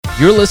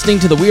You're listening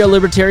to the We Are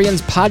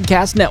Libertarians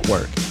podcast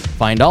network.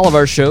 Find all of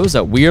our shows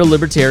at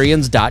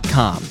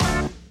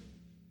wearelibertarians.com.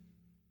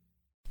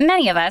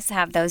 Many of us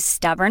have those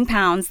stubborn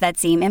pounds that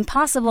seem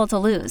impossible to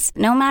lose,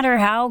 no matter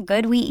how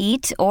good we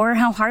eat or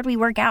how hard we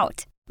work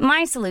out.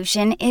 My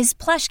solution is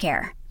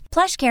PlushCare.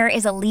 PlushCare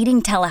is a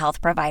leading telehealth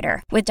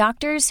provider with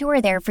doctors who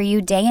are there for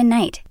you day and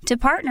night to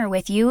partner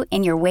with you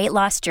in your weight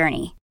loss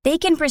journey. They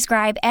can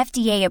prescribe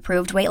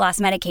FDA-approved weight loss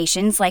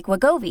medications like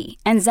Wegovy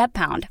and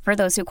Zepbound for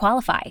those who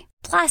qualify.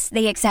 Plus,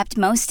 they accept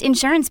most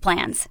insurance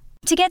plans.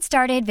 To get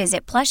started,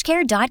 visit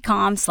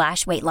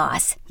plushcare.com/weight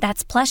loss.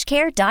 That's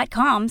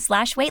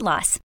plushcare.com/weight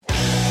loss.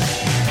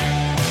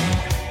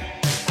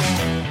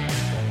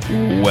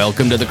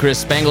 Welcome to the Chris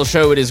Spangle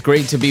Show. It is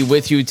great to be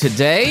with you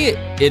today.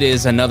 It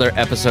is another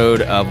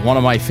episode of one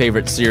of my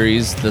favorite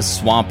series, The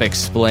Swamp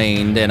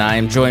Explained, and I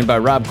am joined by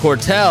Rob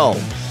Cortell,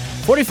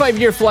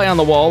 45-year fly on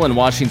the wall in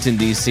Washington,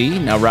 D.C.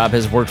 Now, Rob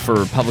has worked for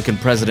Republican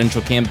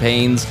presidential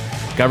campaigns,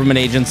 government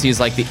agencies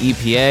like the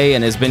EPA,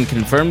 and has been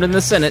confirmed in the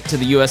Senate to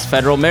the U.S.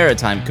 Federal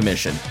Maritime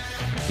Commission.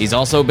 He's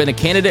also been a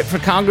candidate for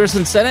Congress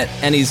and Senate,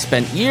 and he's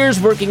spent years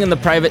working in the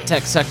private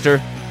tech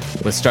sector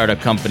with startup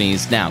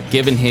companies. Now,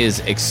 given his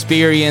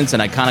experience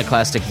and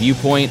iconoclastic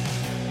viewpoint,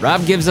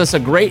 Rob gives us a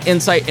great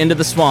insight into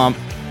the swamp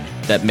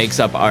that makes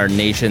up our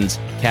nation's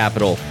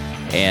capital.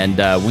 And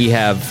we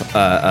have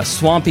a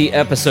swampy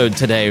episode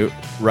today,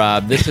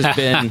 Rob. This has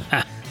been...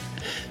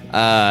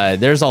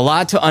 there's a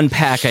lot to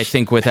unpack, I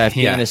think, with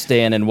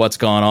Afghanistan and what's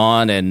gone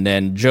on,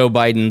 and Joe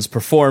Biden's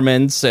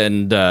performance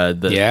and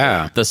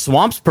the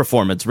swamp's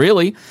performance,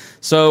 really.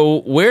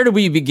 So where do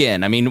we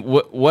begin? I mean,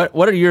 what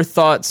are your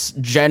thoughts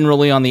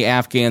generally on the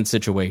Afghan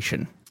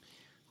situation?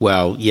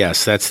 Well,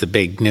 yes, that's the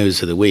big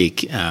news of the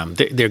week.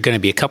 There are going to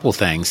be a couple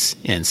things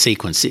in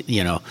sequence.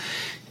 You know,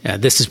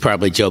 this is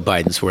probably Joe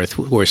Biden's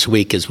worst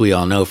week, as we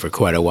all know, for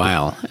quite a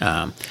while.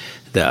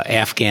 The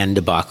Afghan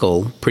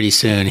debacle, pretty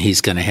soon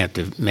he's going to have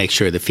to make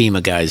sure the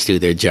FEMA guys do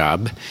their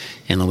job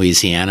in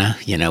Louisiana.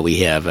 You know, we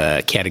have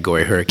a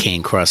category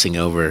hurricane crossing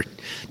over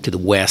to the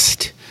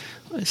west,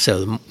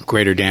 so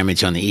greater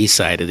damage on the east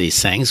side of these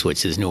things,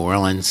 which is New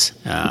Orleans.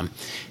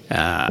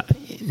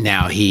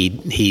 Now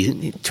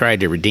he tried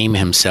to redeem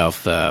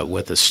himself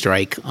with a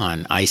strike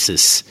on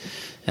ISIS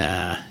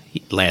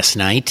last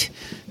night.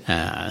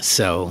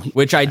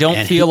 Which I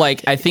don't feel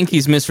like. I think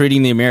he's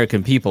misreading the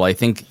American people. I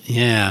think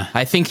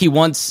he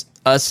wants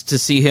us to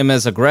see him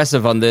as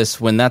aggressive on this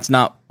when that's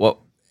not what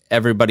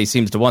everybody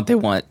seems to want. They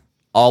want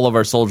all of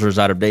our soldiers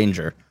out of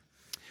danger.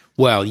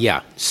 Well,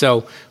 yeah.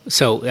 So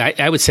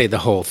I would say the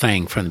whole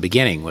thing from the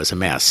beginning was a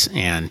mess.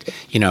 And,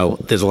 you know,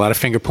 there's a lot of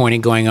finger pointing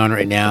going on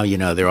right now. You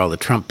know, there are all the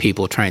Trump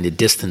people trying to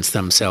distance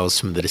themselves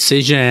from the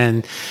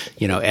decision,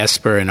 you know,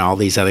 Esper and all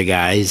these other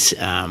guys.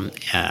 And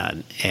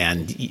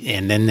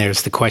then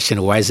there's the question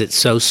of why is it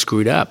so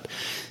screwed up?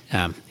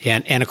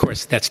 And of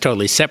course, that's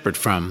totally separate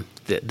from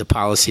the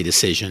policy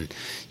decision,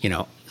 you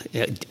know.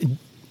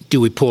 Do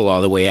we pull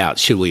all the way out?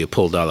 Should we have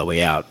pulled all the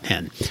way out?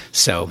 And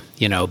so,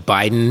 you know,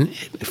 Biden,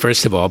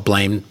 first of all,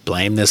 blame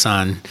this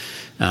on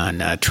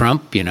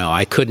Trump. You know,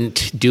 I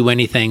couldn't do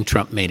anything.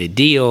 Trump made a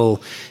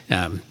deal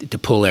to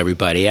pull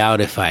everybody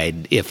out. If I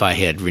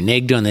had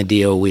reneged on the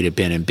deal, we'd have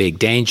been in big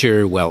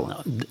danger.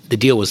 Well, the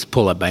deal was to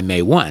pull up by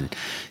May 1.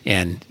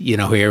 And, you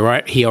know, he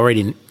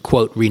already,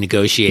 quote,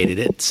 renegotiated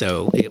it.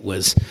 So it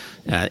was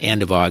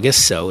end of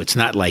August. So it's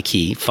not like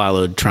he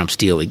followed Trump's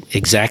deal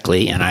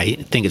exactly. And I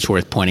think it's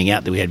worth pointing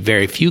out that we had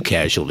very few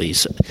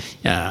casualties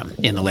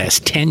in the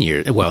last 10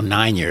 years. Well,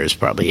 9 years,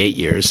 probably 8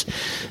 years.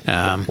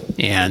 I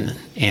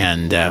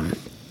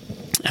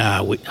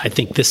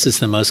think this is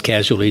the most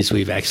casualties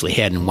we've actually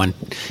had in one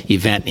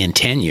event in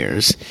 10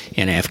 years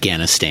in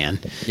Afghanistan.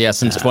 Yeah,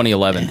 since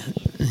 2011.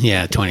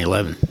 Yeah,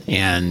 2011.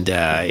 And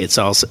it's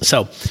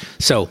also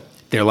so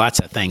there are lots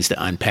of things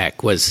to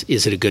unpack. Is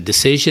it a good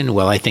decision?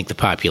 Well, I think the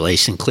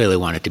population clearly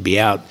wanted to be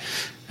out.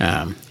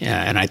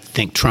 And I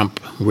think Trump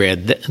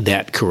read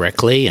that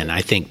correctly, and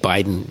I think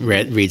Biden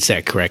reads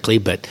that correctly.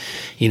 But,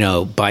 you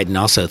know, Biden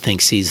also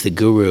thinks he's the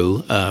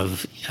guru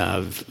of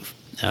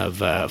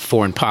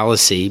foreign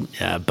policy.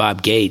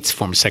 Bob Gates,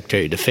 former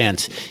Secretary of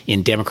Defense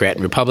in Democrat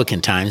and Republican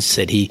times,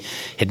 said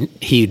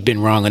he'd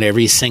been wrong on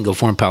every single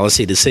foreign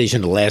policy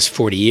decision the last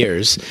 40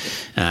 years.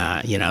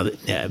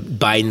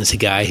 Biden's a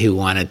guy who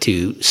wanted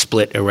to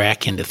split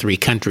Iraq into 3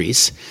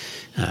 countries.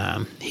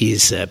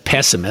 He's a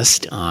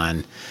pessimist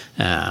on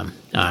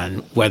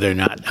whether or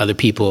not other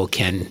people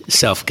can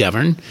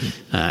self-govern.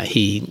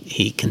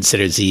 He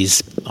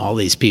considers all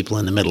these people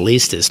in the Middle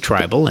East as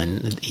tribal,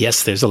 and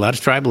yes, there's a lot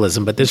of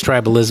tribalism, but there's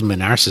tribalism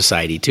in our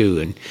society too,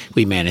 and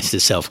we manage to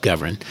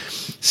self-govern.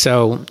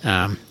 So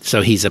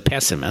he's a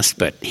pessimist,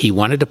 but he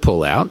wanted to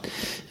pull out.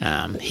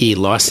 He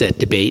lost that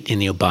debate in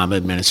the Obama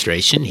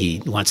administration.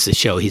 He wants to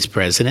show he's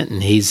president,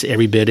 and he's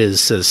every bit as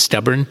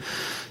stubborn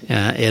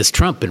as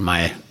Trump, in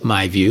my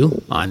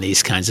view, on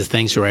these kinds of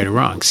things, right or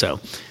wrong. So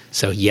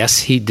yes,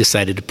 he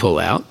decided to pull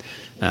out.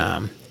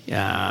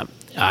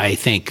 I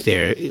think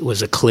there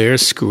was a clear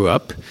screw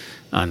up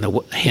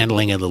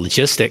handling of the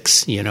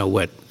logistics.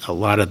 What a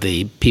lot of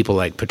the people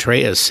like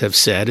Petraeus have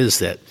said is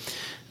that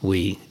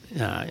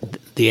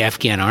the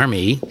Afghan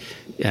army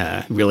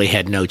really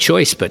had no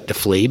choice but to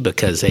flee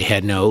because they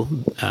had no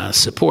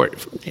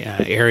support,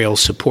 aerial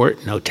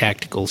support, no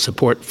tactical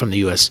support from the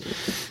U.S.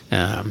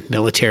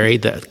 Military.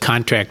 The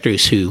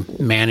contractors who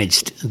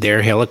managed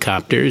their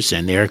helicopters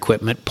and their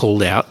equipment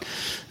pulled out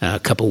a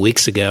couple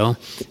weeks ago.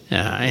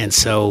 And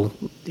so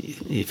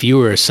if you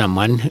were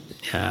someone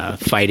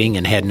fighting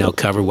and had no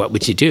cover, what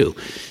would you do?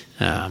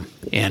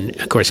 And,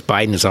 of course,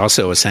 Biden has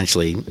also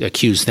essentially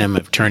accused them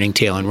of turning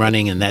tail and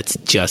running, and that's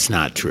just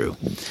not true.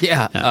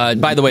 Yeah.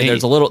 By the way,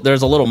 there's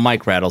a little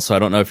mic rattle, so I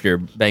don't know if you're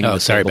banging the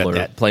table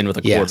or playing with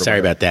a cord. Yeah, sorry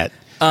about that.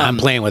 I'm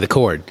playing with a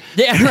cord.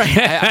 Yeah,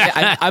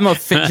 right. I'm a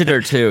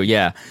fidgeter, too,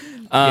 yeah.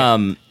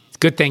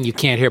 Good thing you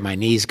can't hear my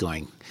knees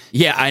going.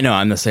 Yeah, I know.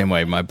 I'm the same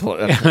way.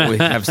 We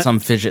have some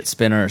fidget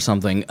spinner or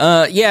something.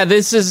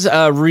 This is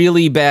a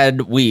really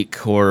bad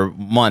week or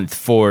month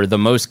for the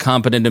most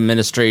competent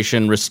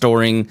administration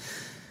restoring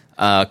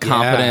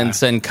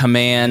competence and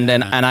command.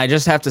 And I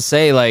just have to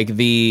say, like,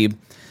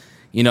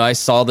 I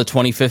saw the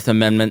 25th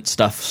Amendment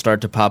stuff start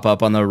to pop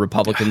up on the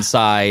Republican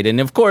side. And,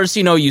 of course,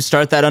 you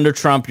start that under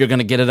Trump, you're going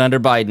to get it under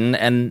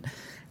Biden.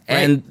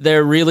 And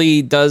there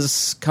really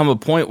does come a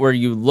point where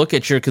you look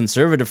at your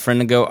conservative friend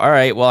and go, all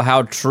right, well,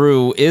 how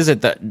true is it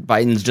that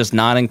Biden's just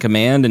not in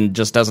command and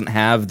just doesn't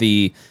have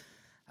the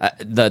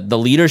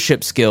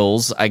leadership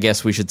skills, I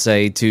guess we should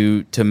say,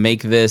 to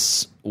make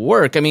this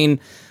work? I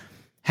mean,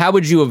 how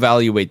would you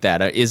evaluate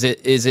that? Is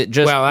it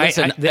just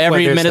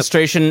every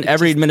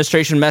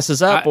administration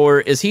messes up,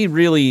 or is he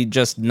really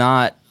just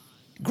not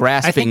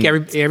grasping? I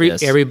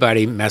think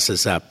everybody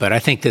messes up, but I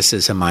think this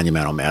is a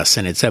monumental mess,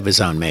 and it's of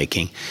his own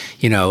making.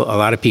 A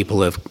lot of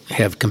people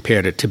have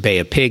compared it to Bay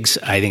of Pigs.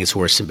 I think it's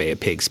worse than Bay of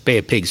Pigs. Bay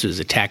of Pigs was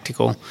a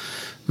tactical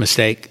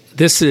mistake.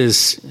 This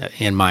is,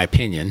 in my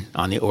opinion,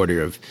 on the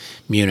order of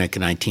Munich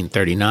in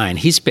 1939.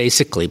 He's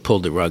basically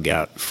pulled the rug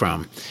out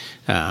from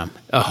a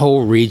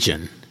whole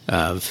region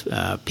of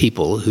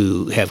people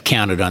who have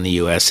counted on the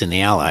U.S. and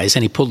the Allies,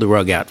 and he pulled the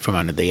rug out from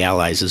under the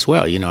Allies as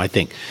well. I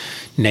think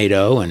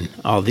NATO and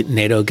all the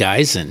NATO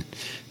guys, and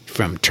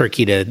from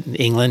Turkey to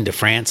England to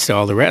France to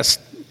all the rest,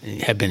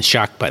 have been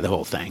shocked by the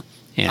whole thing.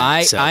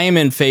 I am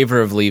in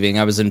favor of leaving.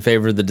 I was in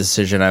favor of the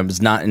decision. I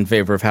was not in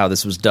favor of how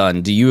this was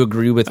done. Do you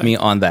agree with me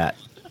on that?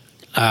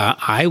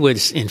 I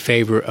was in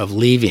favor of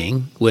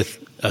leaving with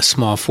a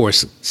small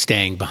force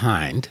staying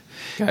behind.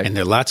 Okay. And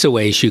there are lots of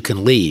ways you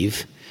can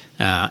leave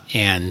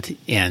and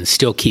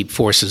still keep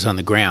forces on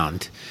the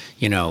ground.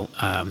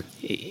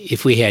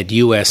 If we had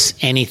U.S.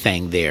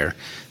 anything there,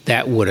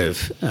 that would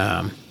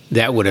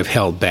have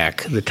held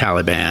back the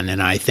Taliban,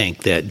 and I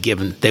think that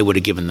they would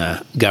have given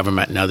the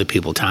government and other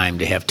people time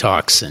to have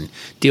talks and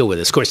deal with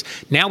this. Of course,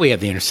 now we have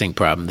the interesting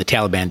problem: the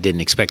Taliban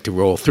didn't expect to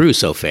roll through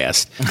so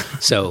fast,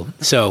 so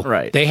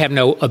right. They have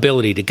no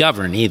ability to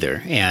govern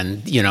either,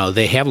 and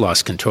they have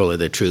lost control of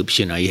their troops.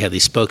 You have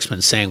these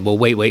spokesmen saying, "Well,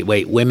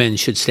 wait, women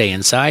should stay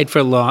inside for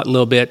a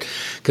little bit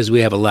because we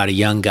have a lot of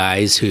young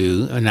guys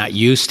who are not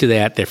used to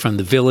that. They're from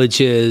the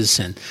villages,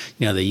 and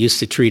they're used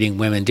to treating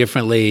women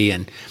differently,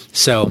 and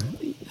so."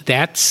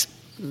 That's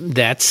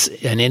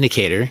an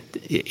indicator,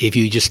 if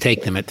you just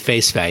take them at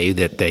face value,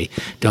 that they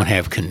don't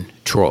have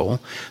control.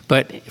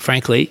 But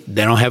frankly,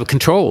 they don't have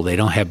control. They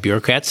don't have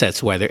bureaucrats.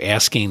 That's why they're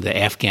asking the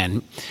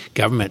Afghan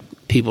government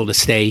people to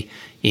stay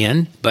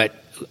in.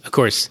 But, of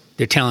course,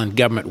 they're telling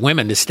government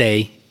women to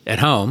stay at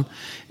home.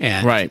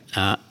 And right.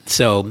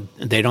 So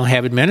they don't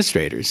have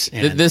administrators.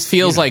 And, this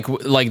feels like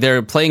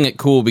they're playing it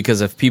cool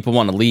because if people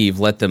want to leave,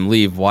 let them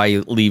leave.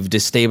 Why leave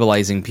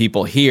destabilizing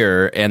people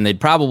here? And they'd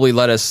probably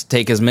let us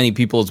take as many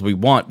people as we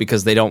want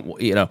because they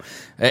don't,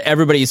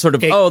 everybody sort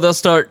of, they'll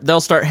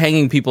start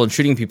hanging people and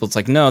shooting people. It's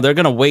like, no, they're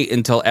going to wait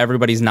until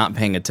everybody's not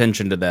paying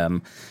attention to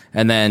them.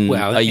 And then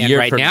a year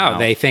right from now,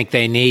 I think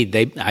they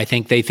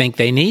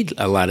need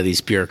a lot of these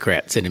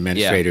bureaucrats and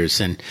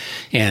administrators, and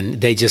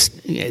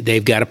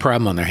they've got a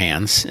problem on their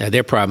hands.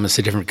 Their problem is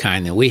a different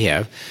kind than we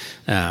have,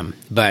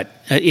 but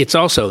it's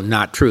also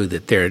not true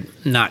that they're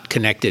not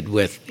connected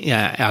with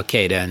Al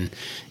Qaeda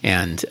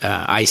and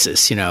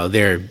ISIS.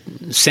 They're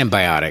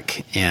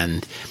symbiotic,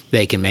 and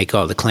they can make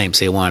all the claims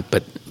they want,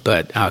 but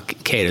Al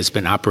Qaeda has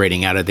been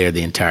operating out of there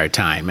the entire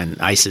time, and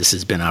ISIS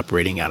has been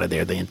operating out of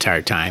there the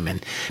entire time,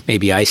 and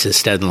maybe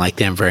ISIS doesn't like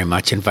them very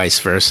much, and vice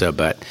versa.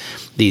 But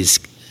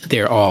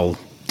they're all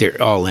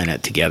in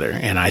it together,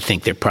 and I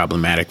think they're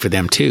problematic for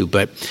them too.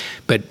 But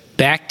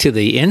back to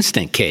the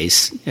instant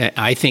case,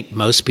 I think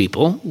most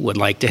people would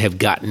like to have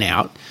gotten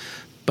out,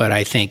 but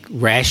I think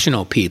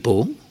rational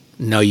people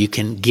know you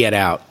can get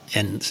out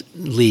and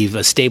leave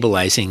a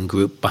stabilizing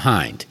group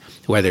behind.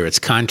 Whether it's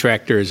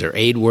contractors or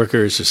aid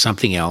workers or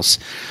something else,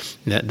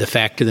 the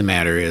fact of the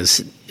matter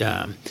is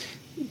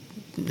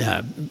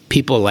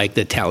people like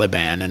the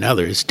Taliban and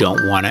others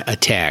don't want to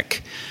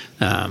attack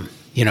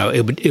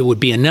it would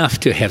be enough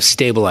to have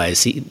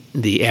stabilized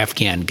the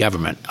Afghan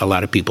government, a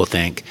lot of people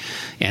think,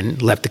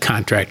 and left the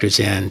contractors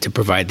in to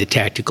provide the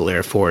tactical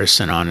air force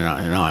and on and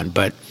on and on.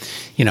 But,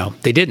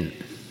 they didn't.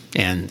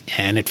 And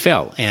it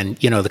fell. And,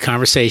 the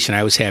conversation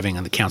I was having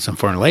on the Council on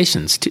Foreign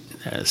Relations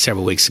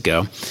several weeks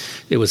ago,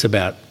 it was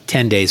about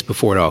 10 days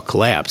before it all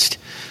collapsed.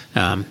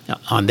 On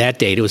that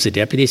date, it was the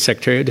Deputy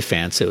Secretary of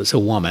Defense. It was a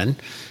woman.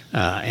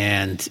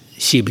 And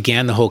she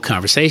began the whole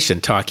conversation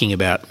talking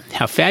about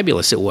how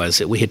fabulous it was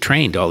that we had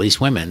trained all these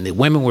women. The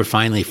women were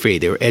finally free.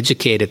 They were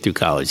educated through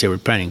college. They were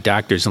training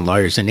doctors and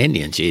lawyers and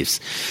Indian chiefs.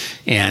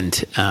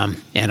 And I'm,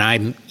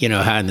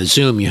 how in the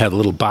Zoom you have a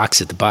little box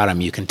at the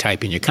bottom you can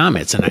type in your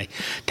comments. And I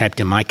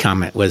typed in my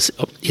comment was,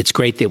 it's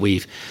great that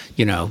we've,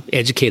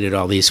 educated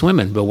all these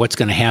women, but what's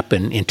going to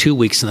happen in 2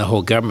 weeks and the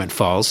whole government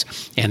falls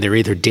and they're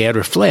either dead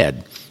or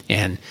fled.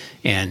 And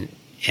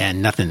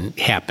nothing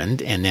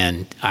happened. And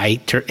then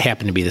I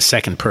happened to be the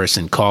second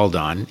person called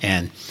on,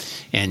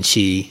 and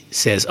she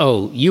says,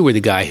 "Oh, you were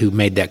the guy who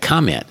made that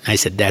comment." I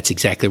said, "That's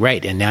exactly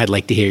right. And now I'd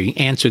like to hear you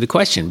answer the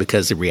question,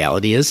 because the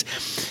reality is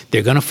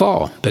they're going to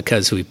fall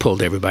because we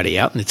pulled everybody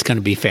out, and it's going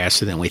to be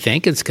faster than we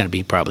think. It's going to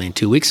be probably in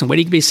 2 weeks. And what are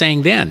you going to be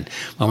saying then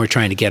when we're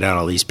trying to get out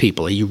all these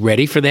people? Are you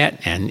ready for that?"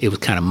 And it was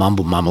kind of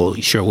mumble.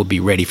 Sure, we'll be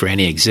ready for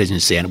any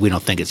exigency, and we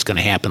don't think it's going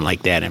to happen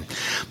like that, and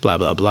blah,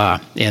 blah, blah.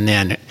 And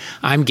then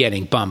I'm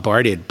getting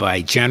bombarded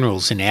by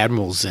generals and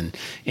admirals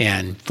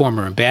and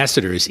former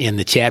ambassadors in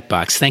the chat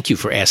box. Thank you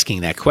for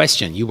asking that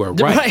question. You were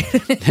right.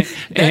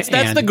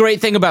 That's the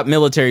great thing about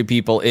military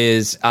people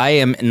is I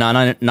am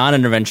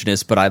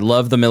non-interventionist, but I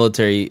love the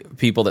military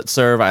people that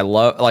serve. I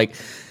love,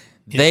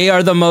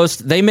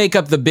 they make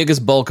up the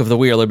biggest bulk of the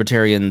We Are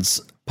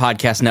Libertarians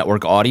podcast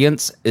network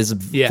audience is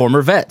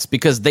former vets,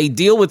 because they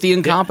deal with the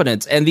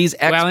incompetence and these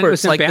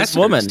experts like this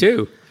woman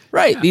too.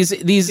 Right.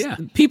 These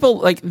people,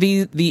 like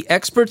the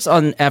experts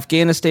on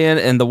Afghanistan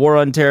and the war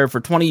on terror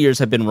for 20 years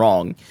have been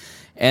wrong.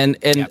 And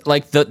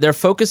they're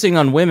focusing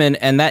on women,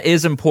 and that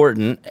is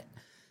important.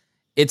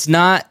 It's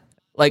not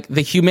like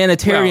the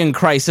humanitarian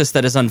crisis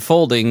that is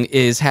unfolding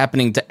is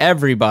happening to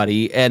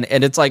everybody. And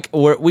it's like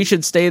we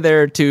should stay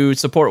there to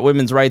support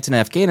women's rights in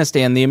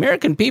Afghanistan. The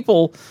American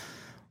people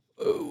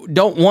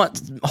don't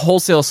want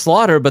wholesale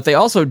slaughter, but they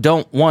also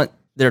don't want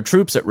their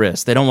troops at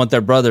risk. They don't want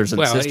their brothers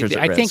and sisters at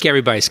risk. I think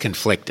everybody's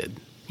conflicted,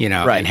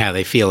 and how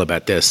they feel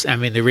about this. I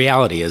mean, the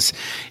reality is,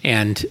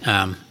 and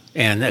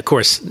of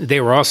course,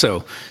 they were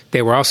also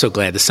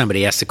glad that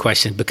somebody asked the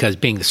question, because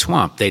being the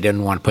swamp, they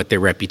didn't want to put their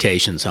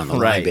reputations on the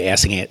line by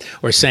asking it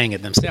or saying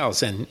it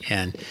themselves. And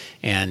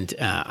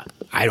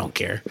I don't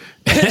care.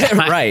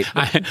 Right.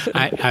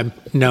 I'm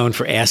known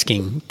for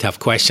asking tough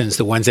questions,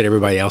 the ones that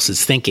everybody else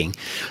is thinking,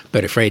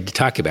 but afraid to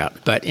talk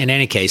about. But in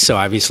any case, so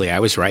obviously I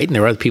was right, and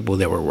there were other people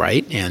that were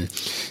right, and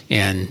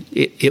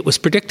it was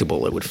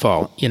predictable it would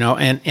fall.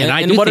 And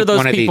what are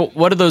those people?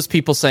 What are those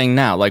people saying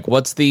now? Like,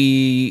 what's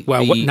the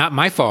not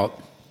my fault.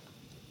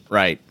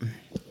 Right.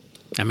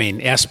 I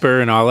mean, Esper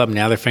and all of them,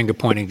 now they're finger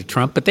pointing to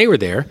Trump, but they were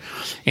there.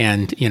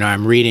 And,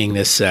 I'm reading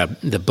this,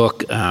 the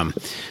book,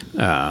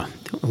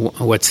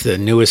 what's the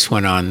newest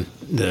one on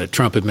the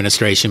Trump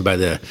administration by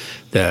the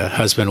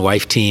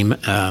husband-wife team.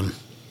 I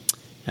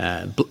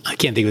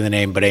can't think of the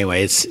name, but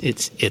anyway,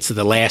 it's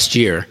the last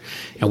year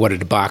and what a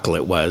debacle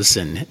it was.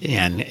 And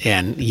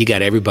you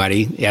got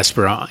everybody,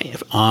 Esper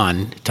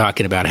on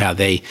talking about how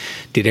they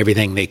did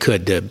everything they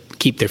could to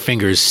keep their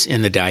fingers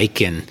in the dike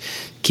and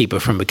keep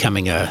it from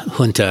becoming a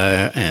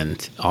junta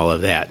and all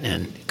of that.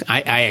 And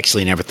I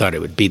actually never thought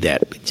it would be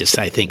that. Just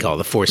I think all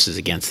the forces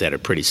against that are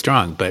pretty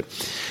strong. But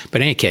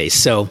in any case,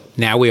 so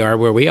now we are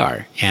where we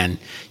are. And,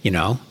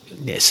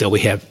 so we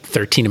have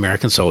 13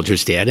 American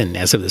soldiers dead, and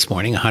as of this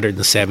morning,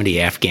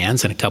 170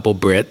 Afghans and a couple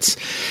Brits,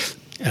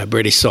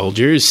 British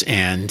soldiers.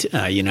 And,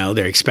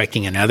 they're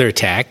expecting another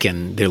attack,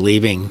 and they're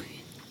leaving,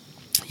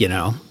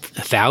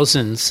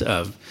 thousands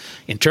of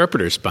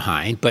interpreters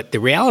behind. But the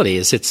reality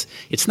is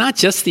it's not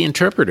just the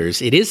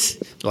interpreters. It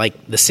is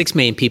like the 6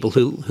 million people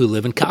who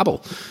live in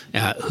Kabul,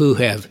 who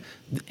have,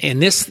 in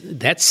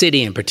that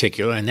city in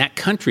particular and that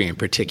country in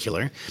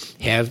particular,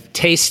 have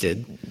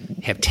tasted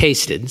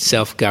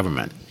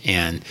self-government.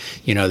 And,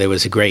 there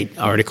was a great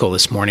article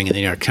this morning in the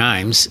New York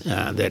Times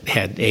that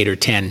had 8 or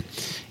 10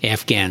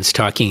 Afghans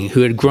talking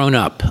who had grown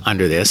up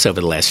under this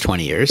over the last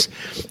 20 years.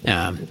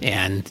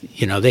 And,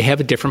 they have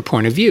a different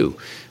point of view.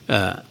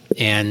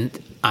 And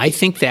I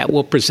think that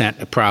will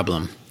present a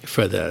problem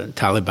for the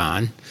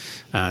Taliban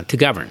to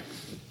govern.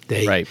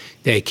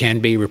 They can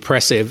be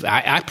repressive.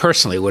 I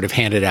personally would have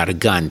handed out a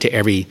gun to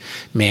every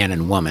man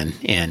and woman,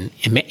 and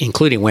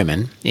including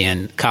women,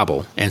 in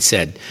Kabul, and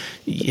said,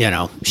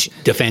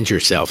 defend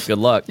yourself. Good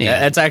luck. Yeah,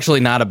 that's actually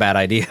not a bad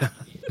idea.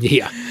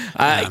 Yeah.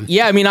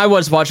 I mean, I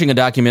was watching a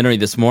documentary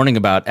this morning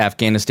about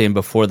Afghanistan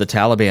before the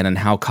Taliban and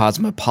how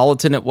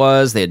cosmopolitan it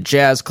was. They had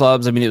jazz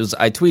clubs. I mean,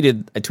 I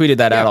tweeted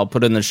that out. I'll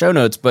put it in the show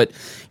notes. But,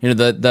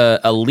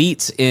 the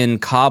elites in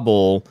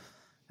Kabul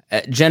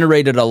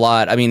generated a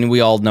lot. I mean,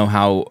 we all know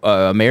how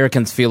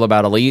Americans feel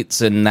about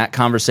elites, and that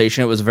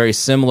conversation, it was very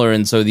similar.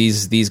 And so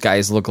these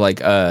guys look like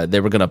they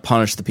were going to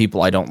punish the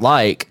people I don't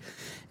like.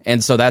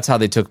 And so that's how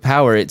they took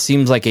power. It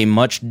seems like a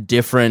much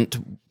different,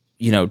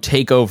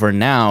 takeover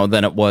now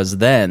than it was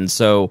then.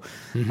 So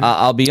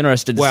I'll be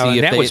interested to see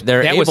if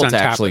they're able to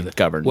actually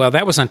govern. Well,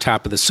 that was on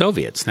top of the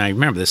Soviets. Now,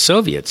 remember, the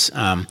Soviets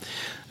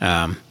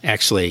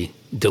actually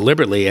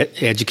deliberately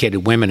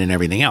educated women and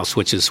everything else,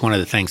 which is one of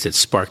the things that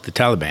sparked the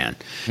Taliban,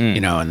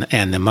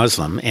 and the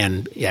Muslim.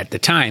 And at the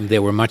time, they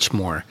were much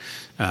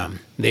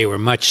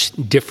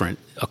different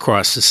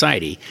across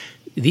society.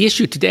 The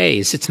issue today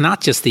is it's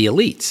not just the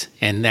elites,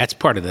 and that's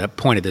part of the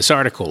point of this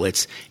article.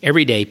 It's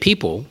everyday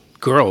people,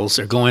 girls,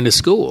 are going to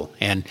school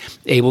and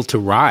able to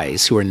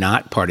rise who are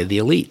not part of the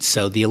elites.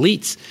 So the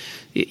elites,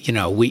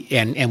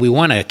 we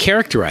want to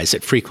characterize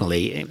it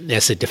frequently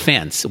as a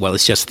defense. Well,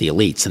 it's just the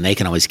elites, and they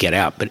can always get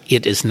out. But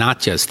it is not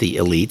just the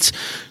elites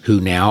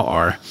who now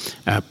are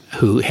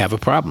who have a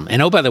problem.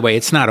 And by the way,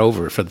 it's not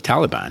over for the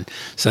Taliban.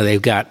 So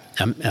they've got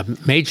a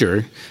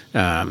major,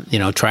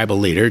 tribal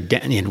leader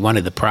in one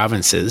of the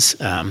provinces.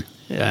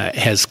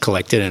 Has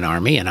collected an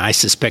army, and I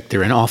suspect there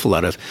are an awful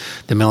lot of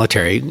the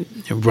military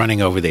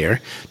running over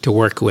there to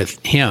work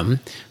with him.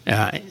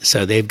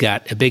 So they've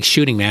got a big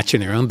shooting match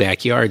in their own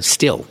backyard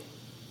still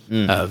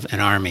of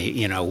an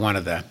army, one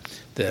of the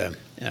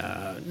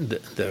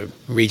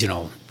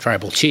regional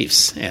tribal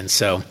chiefs. And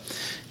so,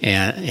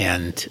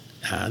 and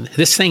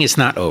this thing is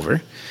not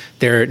over.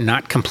 They're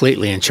not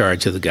completely in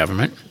charge of the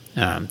government.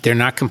 They're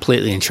not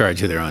completely in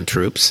charge of their own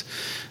troops.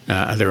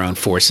 Their own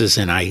forces,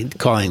 and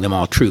calling them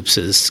all troops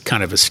is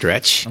kind of a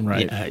stretch.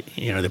 Right.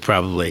 They're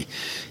probably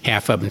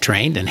half of them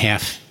trained and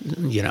half,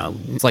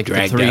 it's like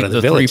dragged out of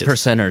the villages.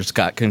 3%ers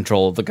got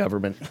control of the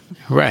government.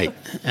 Right.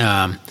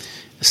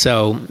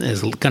 So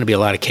there's going to be a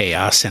lot of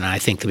chaos, and I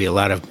think there'll be a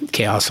lot of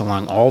chaos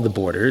along all the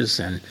borders.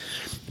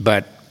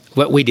 But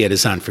what we did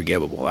is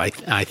unforgivable.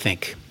 I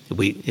think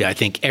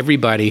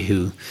everybody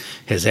who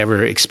has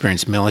ever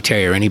experienced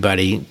military or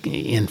anybody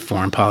in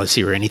foreign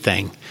policy or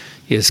anything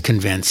is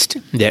convinced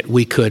that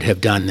we could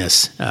have done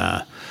this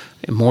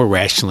more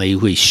rationally.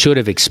 We should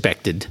have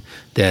expected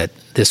that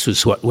this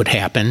was what would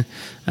happen,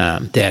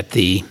 that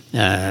the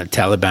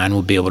Taliban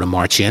would be able to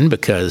march in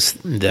because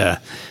the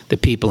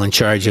people in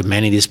charge of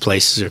many of these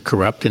places are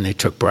corrupt and they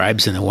took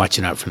bribes and they're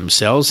watching out for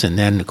themselves. And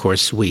then, of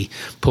course, we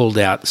pulled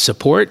out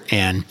support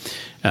and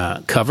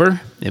cover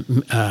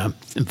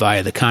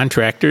via the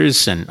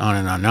contractors and on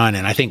and on and on.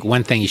 And I think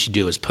one thing you should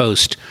do is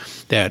post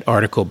that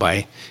article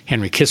by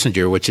Henry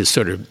Kissinger, which is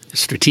sort of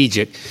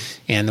strategic,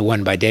 and the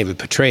one by David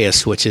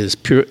Petraeus, which is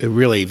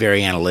really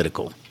very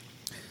analytical.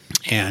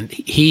 And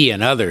he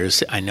and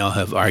others, I know,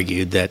 have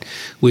argued that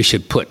we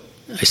should put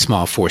a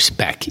small force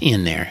back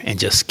in there and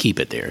just keep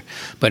it there.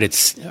 But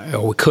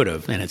or we could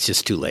have, and it's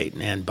just too late.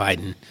 And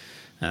Biden,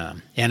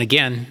 and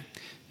again,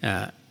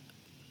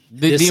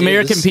 the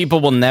American people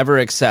will never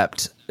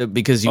accept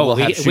because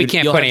we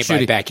can't put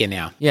anybody back in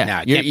now. Yeah,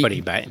 no, can't put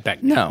anybody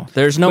back. No,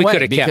 there's no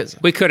way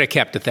we could have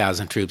kept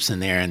 1,000 troops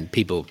in there, and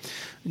people,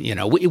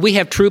 we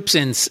have troops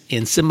in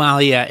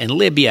Somalia and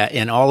Libya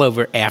and all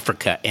over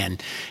Africa,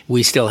 and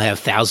we still have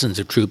thousands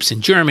of troops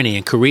in Germany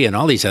and Korea and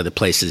all these other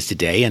places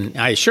today. And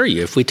I assure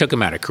you, if we took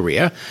them out of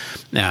Korea,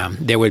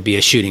 there would be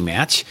a shooting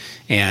match,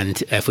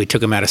 and if we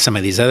took them out of some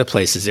of these other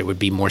places, there would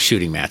be more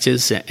shooting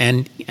matches.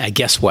 And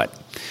guess what?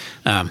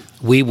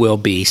 We will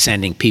be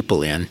sending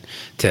people in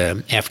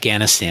to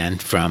Afghanistan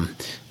from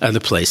other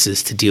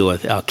places to deal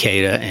with Al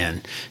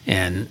Qaeda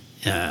and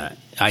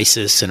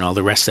ISIS and all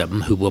the rest of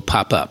them who will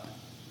pop up.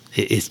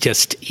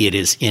 It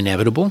is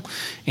inevitable,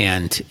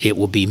 and it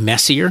will be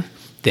messier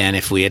than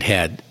if we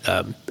had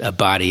a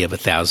body of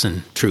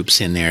 1,000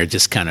 troops in there,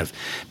 just kind of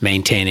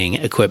maintaining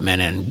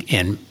equipment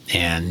and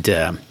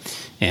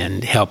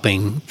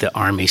helping the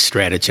army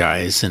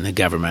strategize and the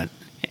government.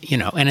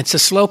 And it's a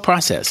slow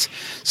process.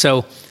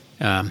 So.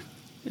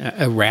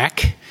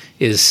 Iraq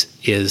is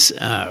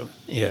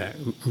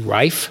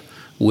rife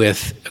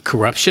with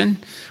corruption,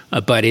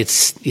 but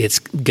its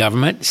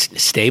government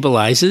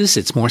stabilizes.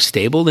 It's more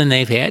stable than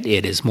they've had.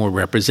 It is more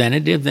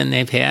representative than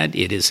they've had.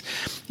 It is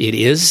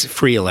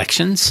free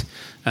elections.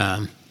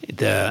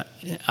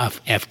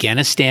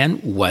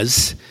 Afghanistan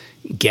was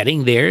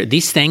getting there.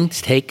 These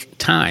things take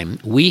time.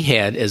 We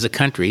had, as a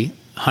country,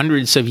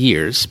 hundreds of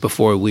years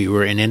before we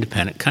were an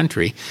independent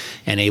country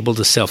and able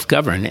to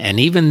self-govern. And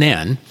even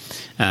then,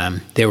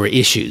 there were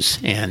issues.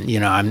 And,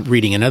 I'm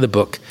reading another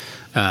book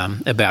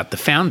about the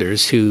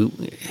founders who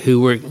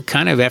were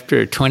kind of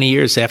after 20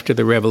 years after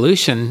the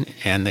revolution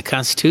and the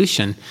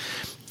Constitution,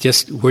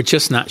 were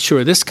just not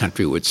sure this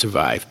country would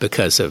survive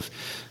because of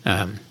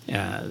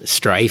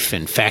strife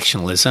and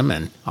factionalism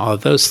and all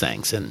of those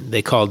things. And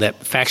they called that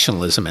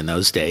factionalism in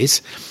those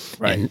days.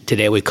 Right. And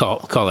today we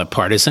call it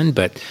partisan,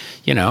 but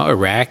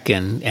Iraq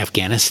and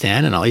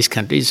Afghanistan and all these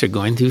countries are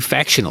going through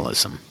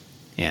factionalism,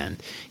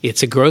 and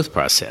it's a growth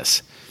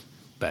process.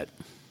 But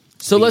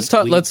so let's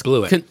talk. Let's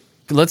blew it.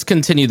 let's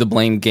continue the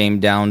blame game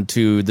down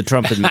to the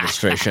Trump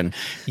administration.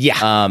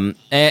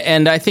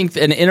 And I think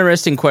an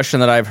interesting question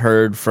that I've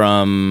heard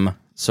from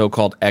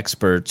so-called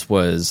experts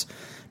was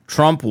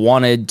Trump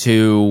wanted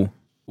to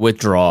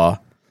withdraw,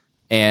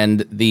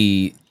 and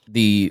the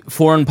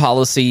foreign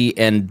policy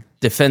and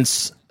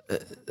defense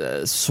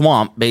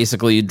swamp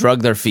basically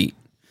drug their feet.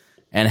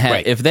 And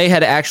if they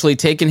had actually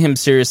taken him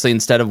seriously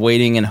instead of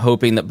waiting and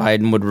hoping that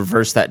Biden would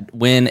reverse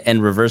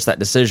that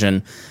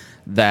decision,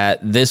 that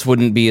this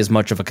wouldn't be as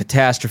much of a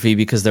catastrophe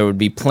because there would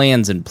be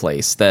plans in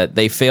place that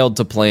they failed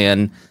to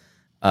plan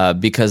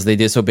because they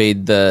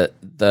disobeyed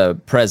the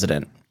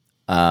president,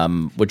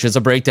 which is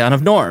a breakdown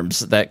of norms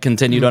that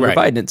continued under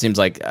Biden, it seems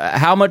like.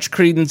 How much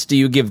credence do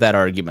you give that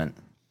argument?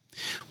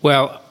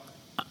 Well,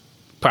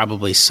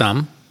 probably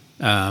some.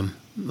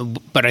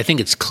 But I think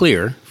it's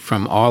clear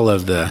from all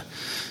of the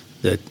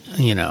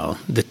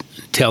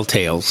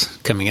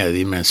telltales coming out of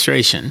the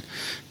administration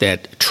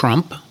that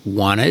Trump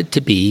wanted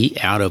to be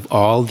out of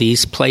all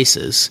these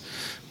places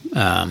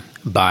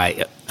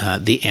by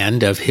the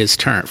end of his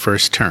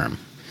first term,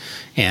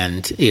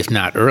 and if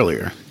not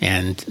earlier.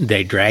 And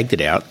they dragged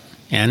it out.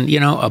 And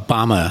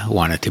Obama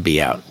wanted to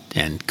be out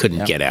and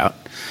couldn't get out.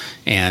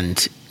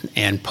 And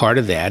part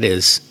of that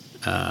is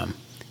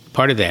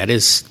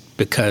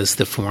because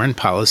the foreign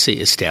policy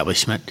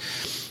establishment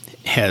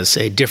has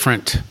a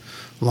different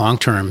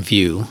long-term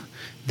view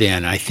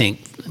than I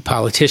think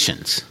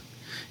politicians.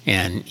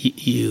 And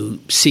you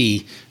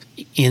see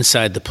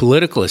inside the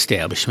political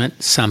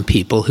establishment some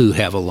people who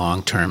have a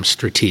long-term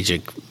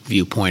strategic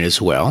viewpoint as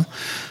well,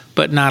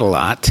 but not a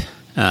lot.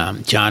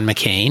 John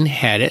McCain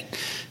had it.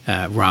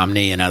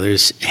 Romney and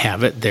others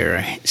have it. There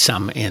are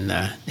some in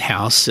the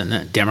House, and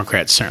the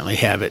Democrats certainly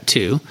have it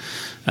too,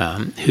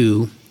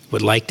 who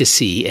would like to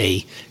see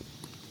a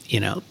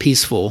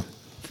peaceful,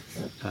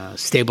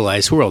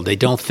 stabilized world. They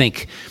don't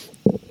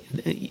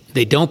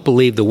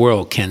believe the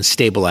world can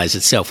stabilize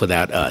itself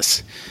without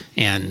us.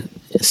 And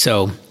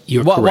so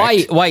you're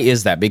correct. Why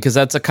is that? Because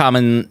that's a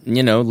common,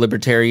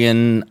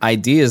 libertarian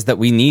idea, is that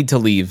we need to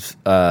leave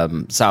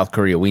South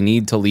Korea. We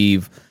need to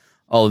leave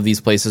all of these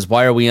places.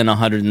 Why are we in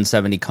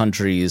 170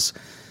 countries?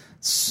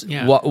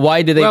 Yeah.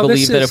 Why do they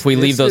believe that if we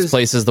leave those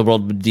places, the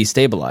world would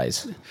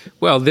destabilize?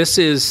 Well, this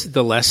is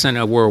the lesson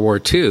of World War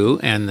II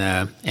and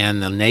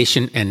the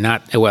nation, and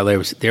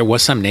there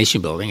was some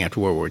nation building after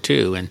World War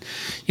II, and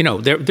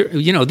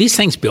these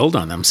things build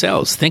on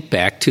themselves. Think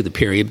back to the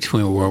period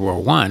between World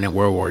War I and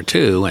World War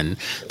II, and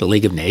the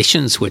League of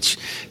Nations, which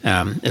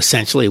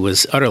essentially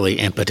was utterly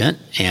impotent,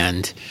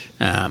 and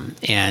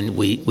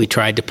we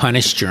tried to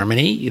punish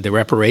Germany. The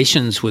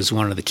reparations was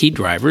one of the key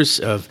drivers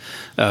of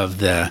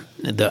the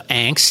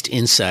angst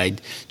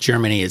inside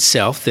Germany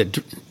itself that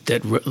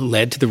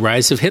led to the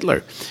rise of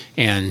Hitler,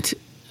 and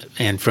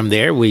from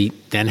there we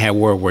then had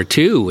World War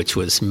II, which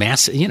was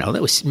massive.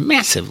 That was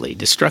massively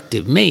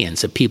destructive.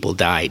 Millions of people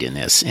died in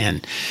this,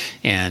 and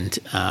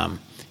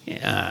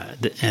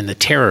the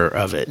terror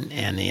of it,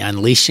 and the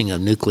unleashing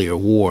of nuclear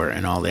war,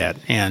 and all that,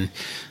 and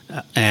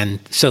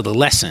so the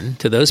lesson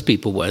to those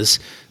people was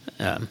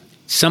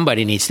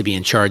somebody needs to be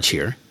in charge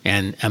here,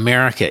 and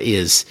America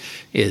is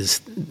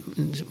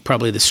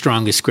probably the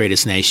strongest,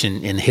 greatest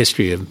nation in the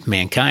history of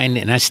mankind,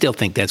 and I still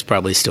think that's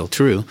probably still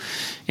true.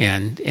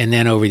 And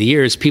then over the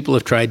years, people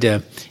have tried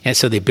to, and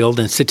so they build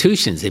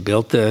institutions. They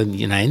built the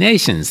United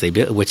Nations,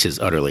 which is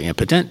utterly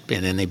impotent,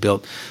 and then they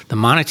built the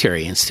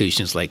monetary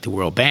institutions like the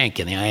World Bank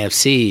and the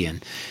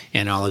IFC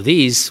and all of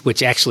these,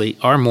 which actually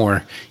are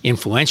more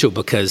influential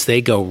because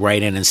they go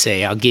right in and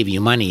say, "I'll give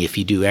you money if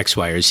you do X,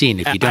 Y, or Z,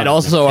 and if you don't." I'd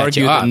also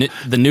argue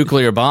the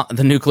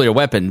nuclear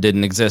weapon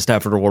didn't exist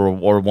after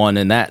World War I,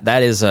 and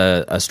that is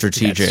a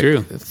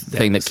strategic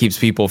thing that keeps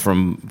people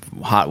from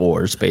hot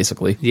wars,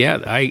 basically. Yeah,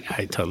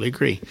 I totally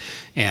agree.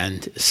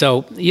 And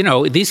so,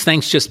 these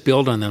things just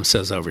build on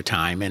themselves over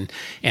time.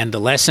 And the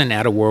lesson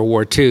out of World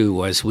War II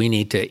was we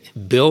need to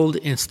build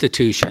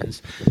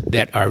institutions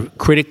that are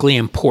critically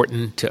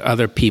important to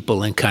other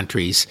people and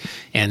countries,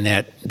 and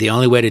that the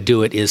only way to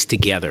do it is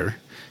together.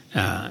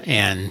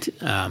 And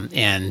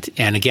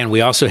again,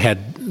 we also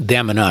had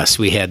them and us.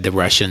 We had the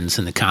Russians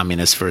and the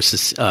communists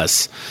versus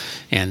us,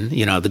 and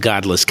the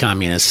godless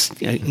communists,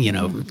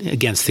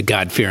 against the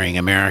God-fearing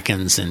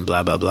Americans, and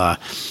blah blah blah.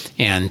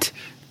 And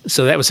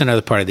so that was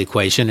another part of the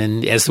equation.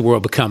 And as the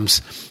world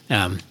becomes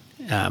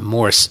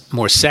more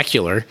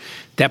secular,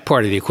 that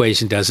part of the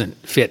equation doesn't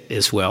fit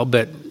as well.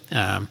 But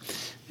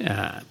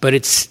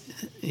it's.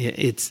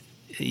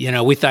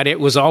 We thought it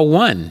was all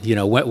one.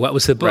 What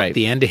was the book? Right.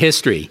 The End of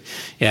History.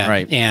 Yeah.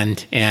 Right. And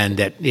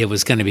that it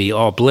was going to be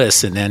all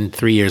bliss. And then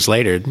 3 years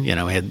later, we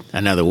had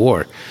another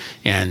war.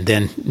 And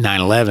then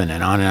 9/11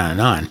 and on and on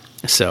and on.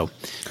 So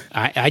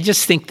I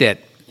just think that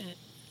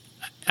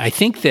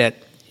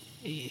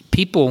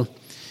people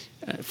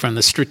from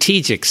the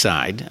strategic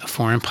side of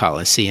foreign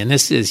policy, and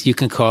this is, you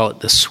can call it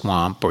the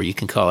swamp, or you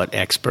can call it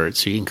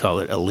experts, or you can call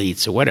it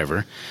elites, or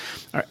whatever,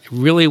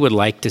 really would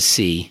like to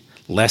see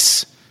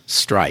less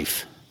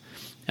strife.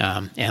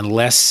 and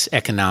less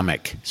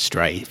economic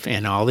strife.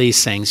 And all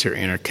these things are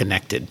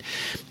interconnected.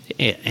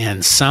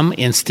 And some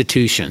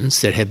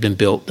institutions that have been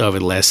built over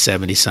the last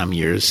 70-some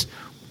years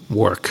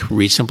work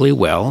reasonably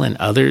well, and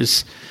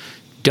others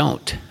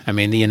don't. I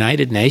mean, the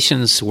United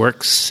Nations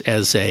works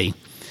as an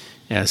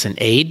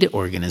aid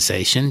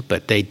organization,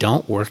 but they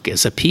don't work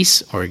as a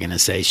peace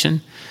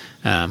organization.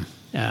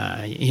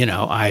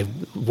 I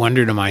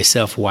wonder to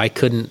myself, why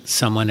couldn't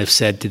someone have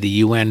said to the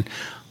UN,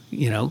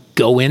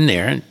 go in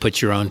there and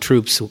put your own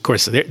troops? Of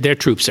course, their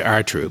troops are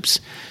our troops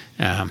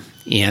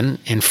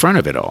in front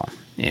of it all.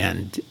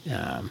 And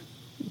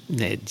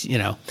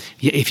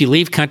if you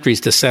leave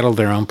countries to settle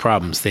their own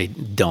problems, they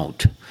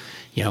don't.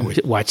 We're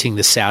watching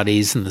the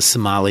Saudis and the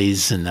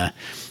Somalis and the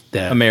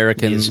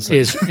Americans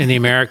and the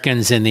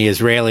Americans and the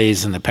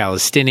Israelis and the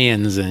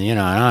Palestinians and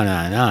on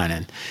and on.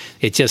 And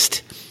it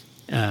just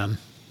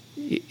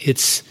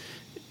it's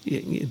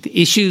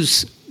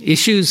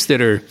issues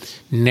that are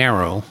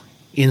narrow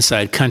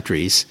inside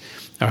countries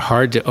are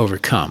hard to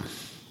overcome.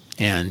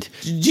 And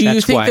do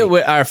you think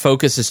that our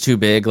focus is too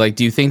big? Like,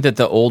 do you think that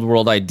the old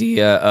world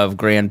idea of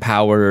grand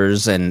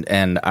powers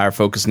and our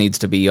focus needs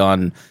to be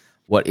on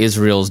what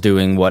Israel's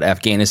doing, what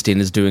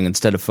Afghanistan is doing,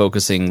 instead of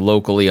focusing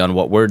locally on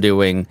what we're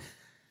doing,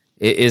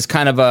 is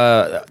kind of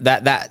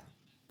that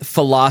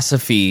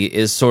philosophy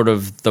is sort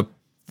of the,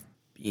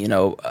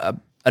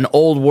 an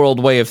old world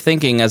way of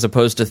thinking as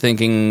opposed to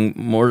thinking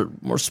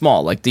more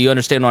small. Like, do you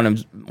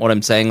understand what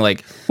I'm saying?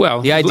 Like,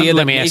 well, the idea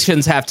that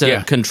nations have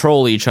to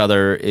control each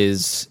other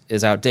is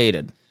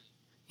outdated.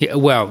 Yeah,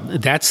 well,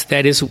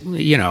 that is.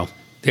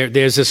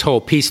 There's this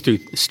whole peace through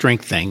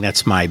strength thing.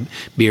 That's my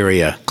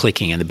birria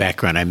clicking in the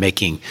background. I'm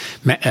making,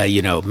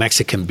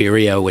 Mexican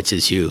birria, which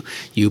is you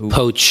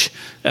poach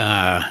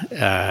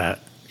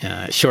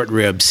short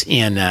ribs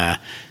in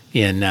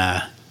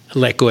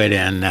liquid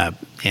and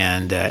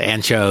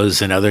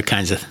anchovies and other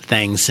kinds of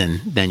things, and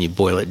then you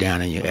boil it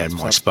down and you add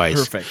more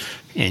spice. Perfect.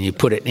 And you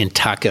put it in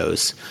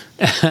tacos.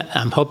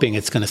 I'm hoping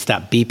it's going to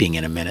stop beeping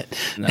in a minute.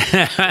 No,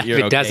 if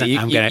it doesn't,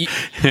 I'm going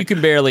to. You can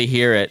barely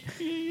hear it.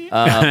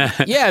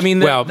 Yeah, I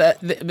mean,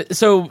 but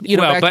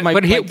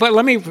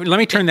let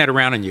me turn that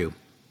around on you.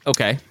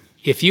 Okay.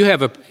 If you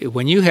have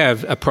when you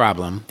have a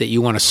problem that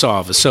you want to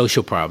solve, a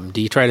social problem,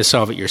 do you try to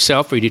solve it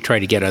yourself, or do you try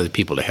to get other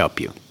people to help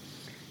you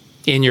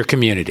in your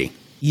community?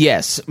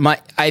 Yes,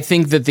 I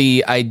think that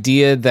the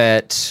idea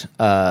that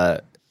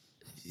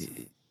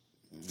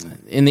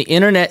in the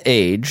internet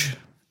age,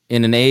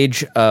 in an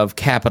age of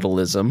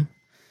capitalism,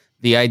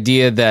 the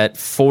idea that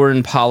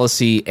foreign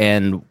policy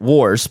and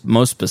wars,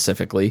 most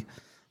specifically,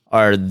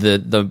 are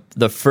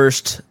the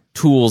first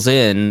tools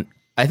in,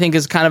 I think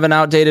is kind of an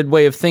outdated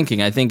way of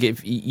thinking. I think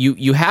if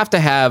you have to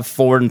have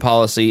foreign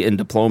policy and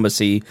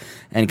diplomacy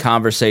and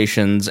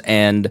conversations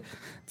and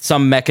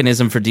some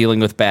mechanism for dealing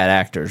with bad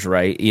actors,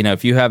 right?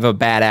 If you have a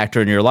bad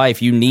actor in your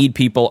life, you need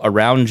people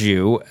around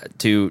you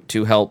to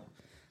help,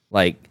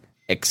 like,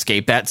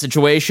 escape that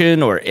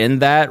situation or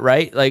end that,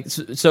 right? Like,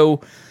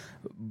 so.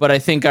 But I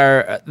think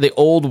the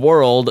old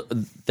world,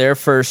 their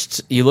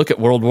first, you look at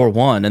World War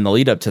I and the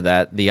lead up to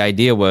that, the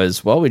idea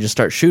was, well, we just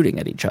start shooting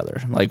at each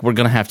other. Like, we're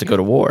going to have to go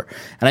to war.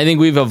 And I think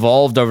we've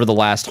evolved over the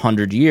last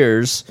 100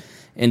 years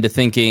into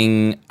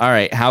thinking, all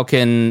right,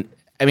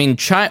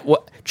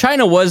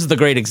 China was the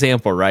great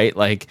example, right?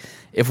 Like,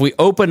 if we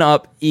open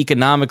up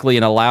economically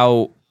and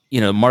allow,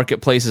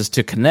 marketplaces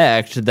to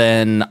connect,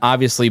 then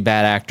obviously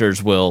bad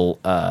actors will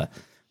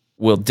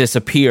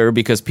disappear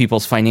because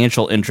people's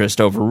financial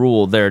interest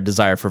overrule their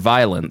desire for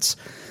violence.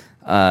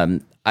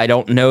 I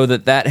don't know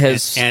that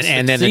has...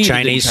 And then the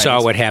Chinese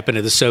saw what happened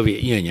to the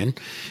Soviet Union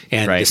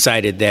and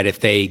decided that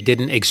if they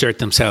didn't exert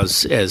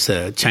themselves as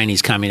a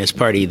Chinese Communist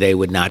Party, they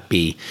would not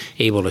be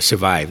able to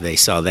survive. They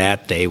saw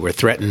that. They were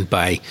threatened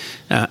by,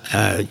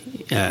 the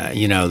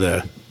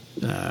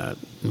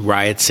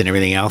riots and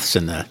everything else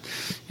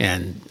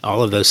and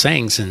all of those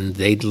things, and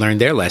they learned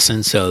their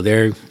lesson, so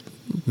they're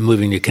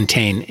moving to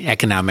contain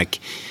economic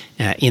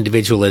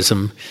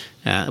individualism.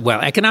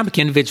 Economic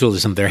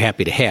individualism they're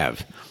happy to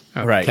have,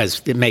 right?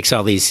 Because it makes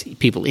all these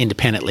people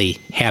independently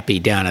happy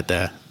down at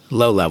the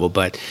low level,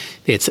 but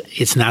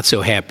it's not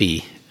so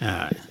happy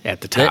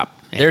at the top.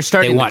 They're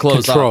starting to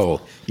close control.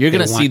 Off. You're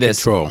going to see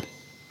this. Control.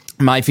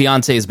 My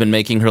fiance has been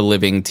making her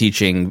living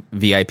teaching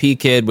VIP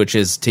Kid, which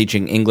is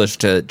teaching English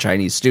to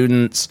Chinese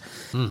students,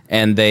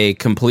 and they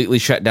completely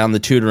shut down the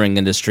tutoring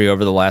industry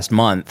over the last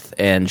month,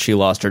 and she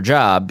lost her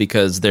job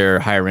because they're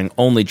hiring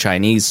only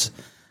Chinese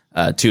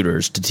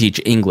tutors to teach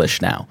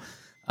English now.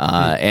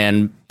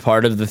 And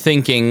part of the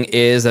thinking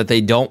is that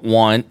they don't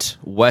want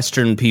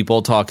Western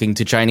people talking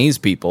to Chinese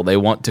people. They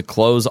want to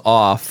close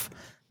off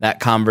that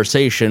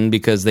conversation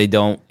because they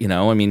don't,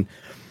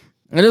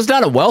 and it's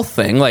not a wealth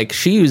thing. Like,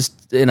 she was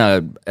in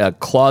a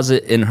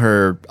closet in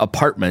her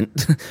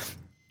apartment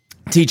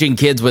teaching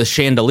kids with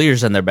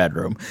chandeliers in their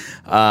bedroom.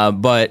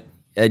 But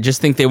I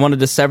just think they wanted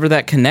to sever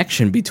that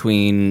connection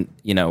between,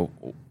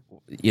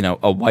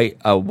 a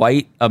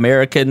white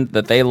American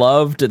that they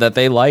loved, that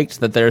they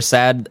liked, that they're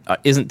sad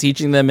isn't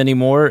teaching them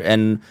anymore,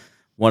 and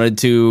wanted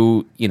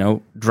to,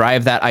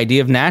 drive that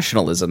idea of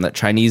nationalism, that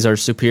Chinese are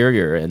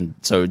superior, and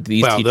so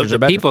these teachers are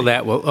better. The people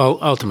that will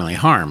ultimately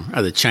harm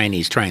are the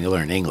Chinese trying to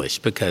learn English,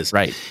 because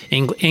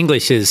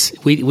English is,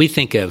 we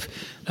think of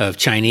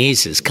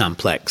Chinese as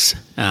complex.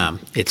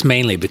 It's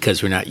mainly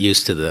because we're not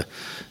used to the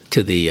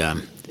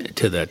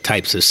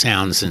types of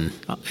sounds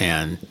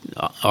and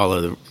all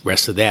of the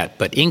rest of that.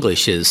 But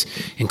English is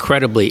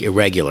incredibly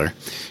irregular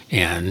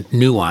and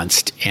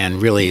nuanced,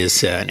 and really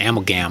is an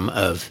amalgam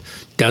of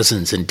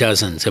dozens and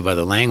dozens of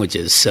other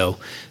languages. So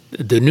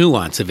the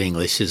nuance of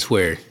English is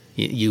where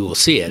you will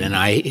see it. And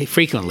I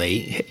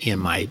frequently, in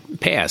my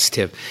past,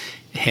 have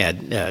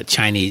had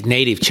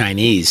native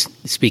Chinese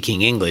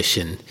speaking English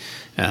and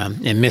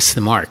miss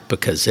the mark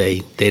because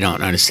they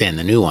don't understand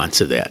the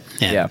nuance of that.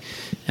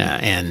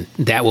 And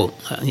that will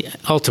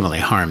ultimately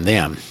harm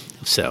them.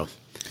 So,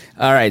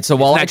 all right. So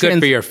while it's not good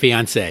for your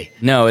fiance.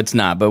 No, it's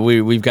not. But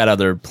we've got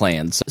other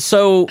plans.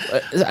 So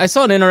I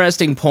saw an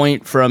interesting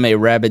point from a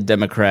rabid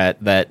Democrat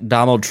that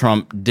Donald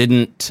Trump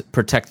didn't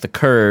protect the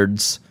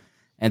Kurds,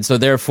 and so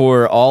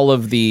therefore all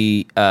of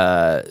the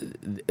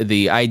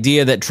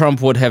idea that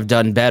Trump would have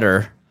done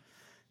better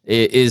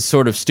is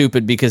sort of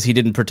stupid because he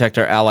didn't protect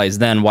our allies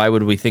then. Why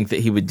would we think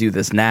that he would do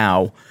this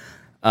now?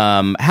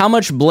 How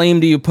much blame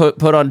do you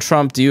put on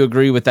Trump? Do you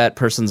agree with that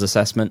person's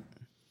assessment?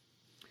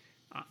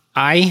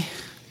 I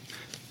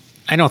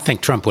don't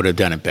think Trump would have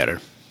done it better.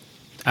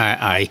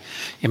 I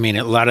mean,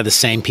 a lot of the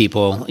same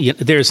people.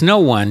 There's no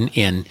one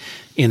in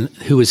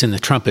who was in the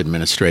Trump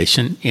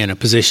administration in a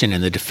position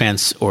in the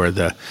defense or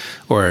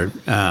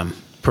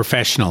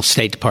professional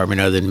State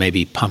Department, other than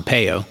maybe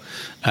Pompeo,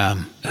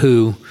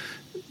 who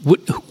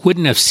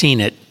wouldn't have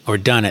seen it or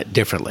done it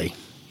differently.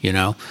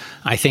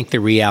 I think the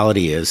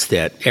reality is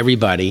that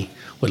everybody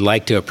would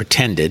like to have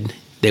pretended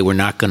they were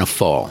not going to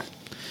fall.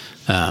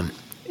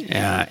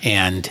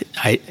 And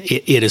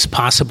it is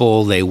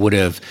possible they would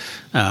have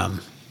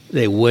done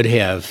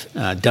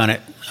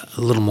it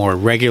a little more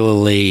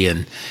regularly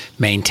and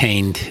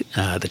maintained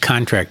the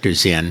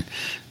contractors in.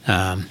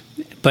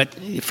 But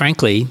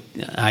frankly,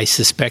 I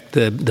suspect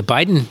the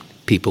Biden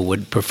people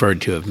would prefer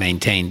to have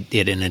maintained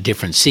it in a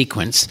different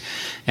sequence.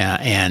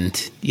 And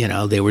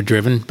they were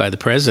driven by the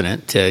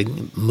president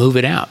to move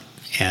it out.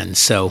 And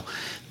so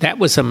that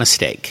was a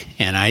mistake.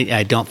 And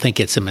I don't think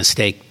it's a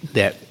mistake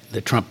that the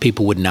Trump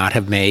people would not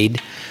have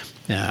made.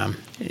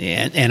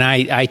 And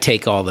I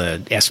take all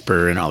the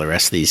Esper and all the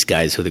rest of these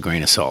guys with a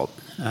grain of salt.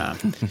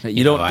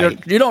 You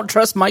don't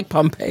trust Mike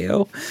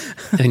Pompeo?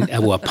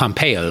 Well,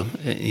 Pompeo,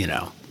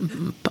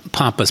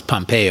 pompous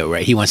Pompeo,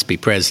 right? He wants to be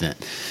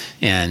president,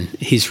 and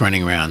he's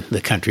running around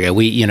the country.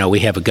 We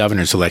have a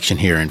governor's election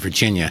here in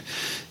Virginia.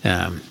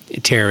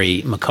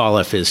 Terry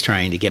McAuliffe is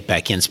trying to get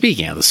back in.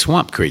 Speaking of the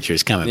swamp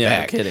creatures coming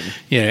back, kidding.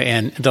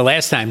 And the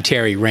last time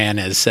Terry ran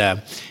as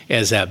a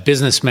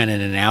businessman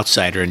and an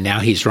outsider, and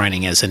now he's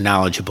running as a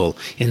knowledgeable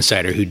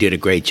insider who did a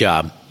great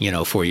job,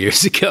 4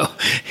 years ago.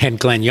 And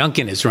Glenn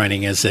Youngkin is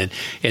running as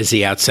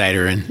the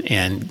outsider,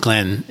 and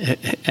Glenn,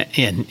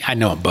 and I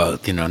know them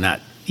both,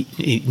 not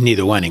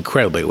neither one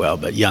incredibly well,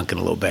 but Youngkin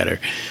a little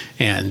better,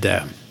 and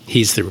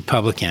he's the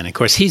Republican. Of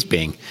course, he's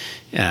being.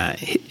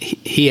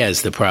 He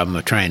has the problem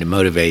of trying to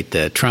motivate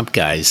the Trump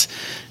guys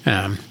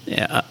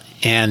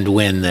and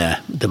win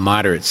the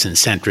moderates and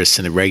centrists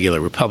and the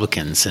regular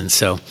Republicans. And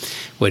so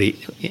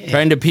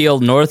trying to peel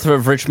north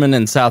of Richmond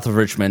and south of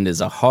Richmond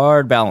is a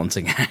hard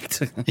balancing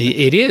act.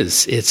 It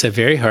is. It's a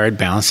very hard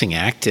balancing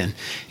act. And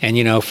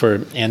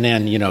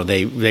then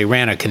they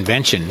ran a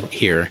convention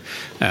here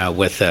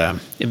with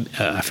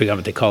I forgot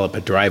what they call it,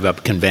 a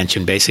drive-up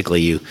convention.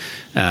 Basically, you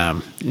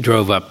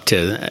drove up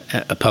to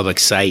a public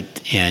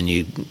site and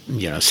you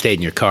stayed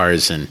in your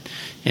cars and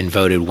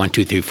voted 1,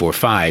 2, 3, 4,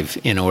 5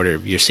 in order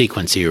of your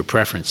sequence of your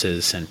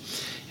preferences.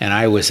 And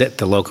I was at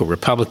the local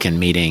Republican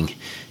meeting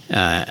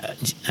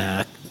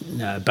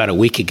about a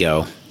week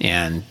ago,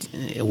 and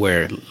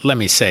where let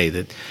me say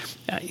that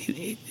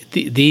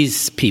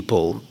these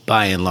people,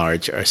 by and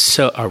large,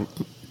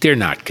 they're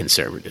not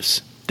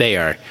conservatives. They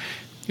are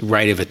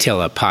right of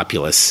Attila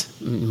populists,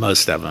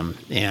 most of them.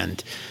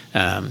 And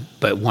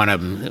but one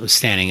of them was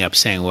standing up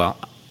saying, "Well,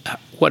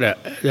 what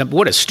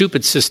a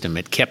stupid system!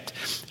 It kept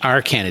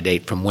our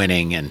candidate from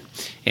winning,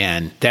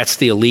 and that's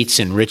the elites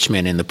in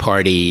Richmond in the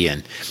party,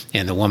 and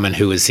the woman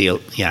who was the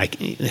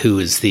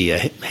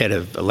head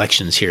of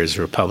elections here is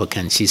a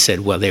Republican. She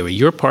said, well, they were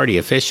your party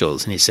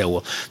officials, and he said,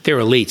 well, they're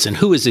elites, and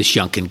who is this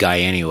Youngkin guy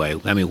anyway?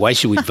 I mean, why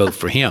should we vote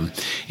for him?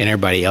 And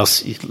everybody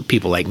else,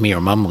 people like me,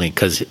 are mumbling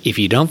because if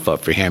you don't vote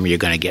for him, you're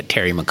going to get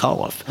Terry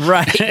McAuliffe,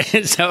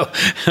 right? So,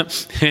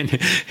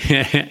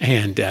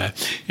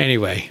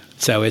 anyway,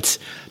 so it's.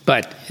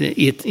 But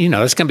it's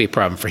going to be a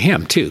problem for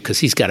him too, because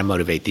he's got to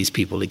motivate these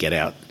people to get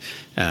out.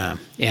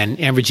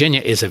 And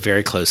Virginia is a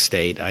very close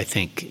state. I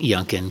think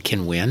Youngkin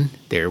can win.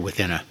 They're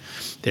within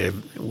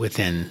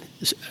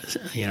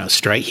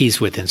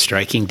he's within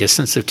striking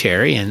distance of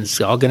Terry, and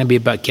it's all going to be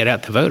about get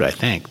out the vote, I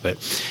think. But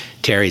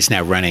Terry's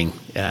now running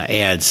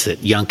ads that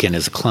Youngkin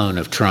is a clone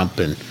of Trump,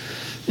 and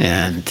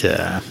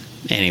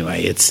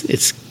anyway,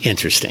 it's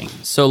interesting.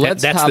 So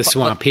that's the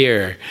swamp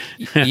here.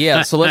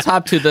 Yeah. So let's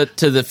hop to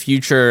the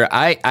future.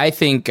 I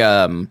think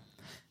the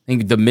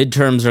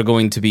midterms are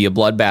going to be a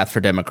bloodbath for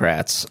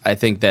Democrats. I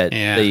think that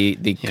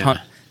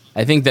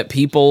I think that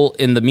people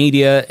in the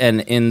media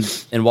and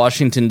in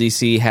Washington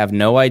D.C. have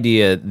no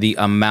idea the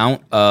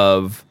amount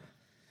of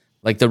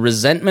the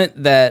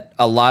resentment that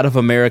a lot of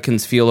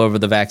Americans feel over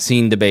the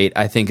vaccine debate.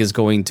 I think is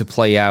going to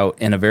play out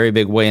in a very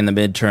big way in the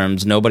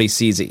midterms. Nobody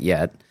sees it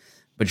yet.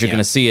 But you're going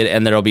to see it,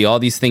 and there'll be all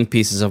these think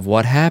pieces of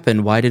what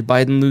happened. Why did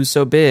Biden lose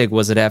so big?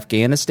 Was it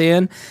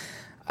Afghanistan?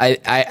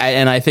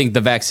 I think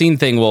the vaccine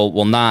thing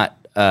will not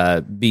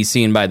be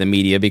seen by the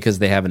media because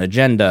they have an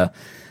agenda.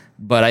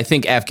 But I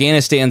think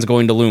Afghanistan's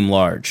going to loom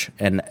large,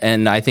 and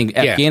I think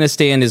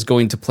Afghanistan is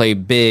going to play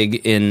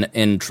big in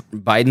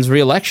Biden's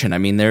reelection. I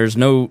mean, there's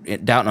no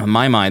doubt in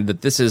my mind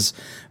that this is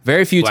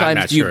very few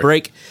times you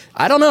break.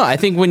 I don't know. I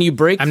think when you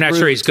break, I'm not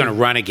sure he's going to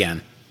run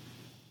again.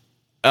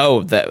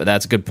 Oh,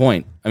 that's a good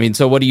point. I mean,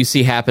 so what do you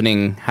see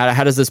happening?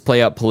 How does this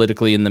play out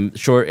politically in the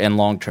short and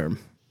long term?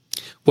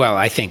 Well,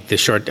 I think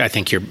your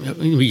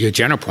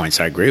general points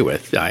I agree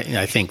with.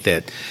 I think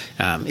that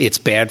it's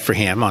bad for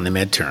him on the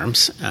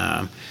midterms.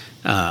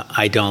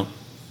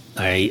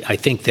 I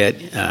think that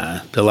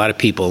a lot of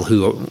people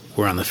who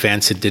were on the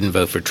fence and didn't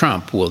vote for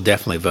Trump will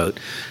definitely vote,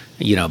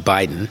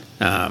 Biden.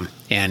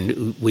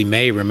 And we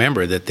may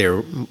remember that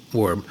there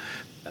were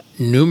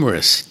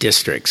numerous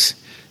districts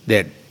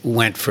that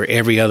went for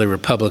every other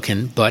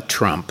Republican but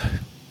Trump.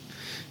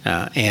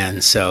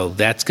 And so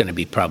that's going to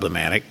be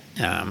problematic.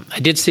 I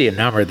did see a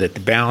number that the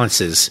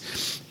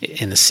balances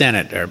in the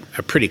Senate are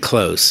pretty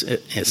close.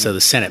 So the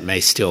Senate may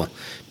still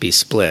be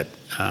split.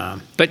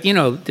 But,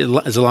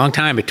 there's a long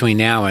time between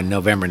now and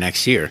November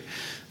next year.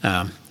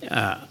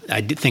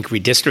 I do think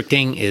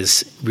redistricting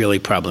is really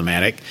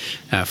problematic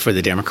for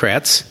the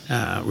Democrats.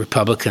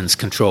 Republicans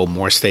control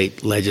more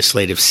state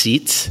legislative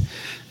seats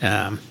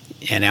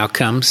and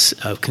outcomes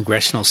of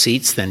congressional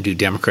seats than do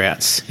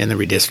Democrats in the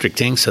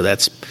redistricting. So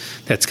that's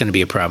going to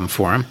be a problem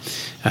for them.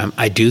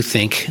 I do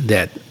think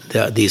that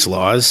these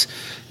laws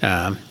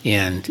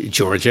in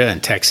Georgia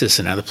and Texas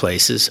and other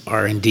places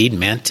are indeed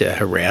meant to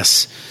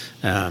harass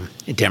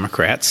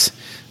Democrats,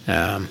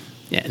 not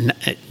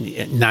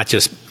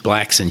just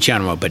blacks in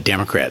general, but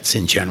Democrats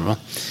in general,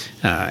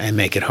 and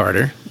make it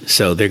harder.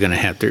 So they're going to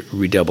have to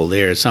redouble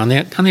theirs. On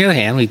the other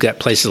hand, we've got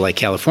places like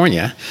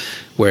California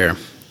where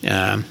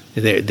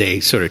they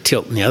sort of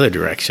tilt in the other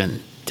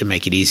direction to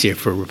make it easier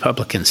for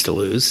Republicans to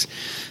lose.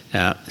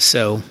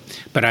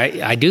 But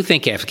I do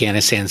think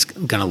Afghanistan's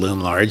going to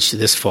loom large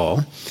this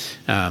fall.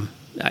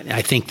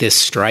 I think this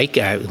strike,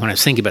 when I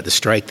was thinking about the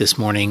strike this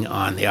morning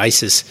on the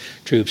ISIS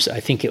troops, I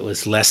think it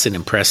was less than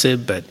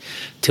impressive. But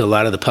to a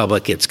lot of the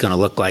public, it's going to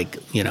look like,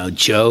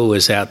 Joe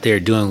is out there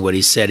doing what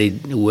he said he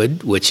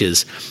would, which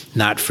is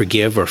not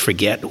forgive or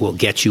forget will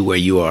get you where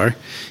you are.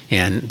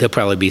 And there'll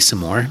probably be some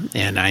more.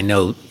 And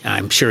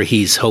I'm sure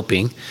he's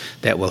hoping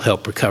that will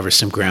help recover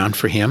some ground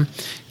for him.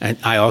 And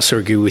I also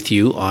agree with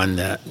you on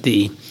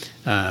the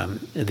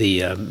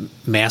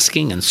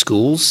masking in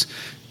schools.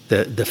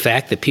 The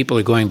fact that people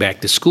are going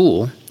back to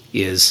school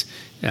is,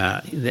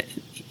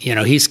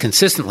 he's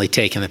consistently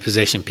taken the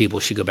position people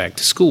should go back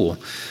to school.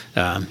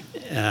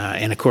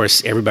 And, of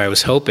course, everybody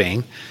was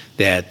hoping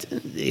that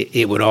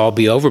it would all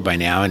be over by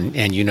now. And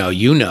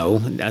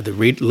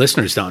the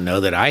listeners don't know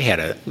that I had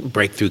a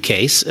breakthrough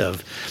case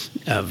of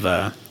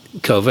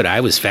COVID. I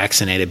was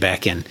vaccinated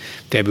back in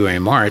February,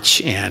 March,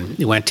 and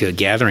went to a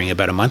gathering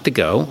about a month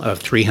ago of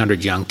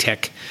 300 young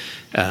tech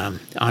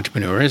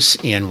entrepreneurs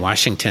in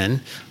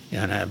Washington,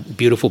 in a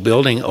beautiful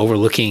building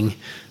overlooking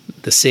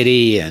the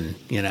city, and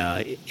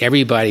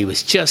everybody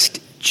was just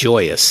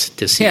joyous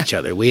to see each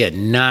other. We had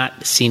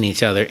not seen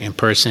each other in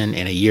person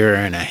in a year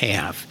and a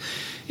half,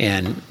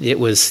 and it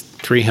was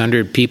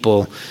 300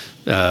 people,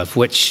 of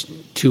which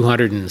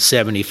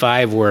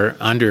 275 were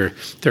under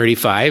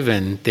 35,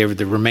 and the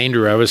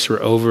remainder of us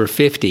were over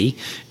 50,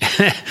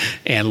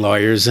 and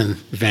lawyers and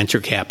venture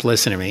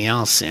capitalists and everything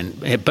else.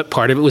 But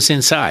part of it was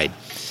inside.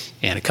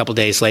 And a couple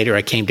days later,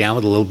 I came down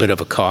with a little bit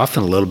of a cough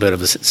and a little bit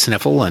of a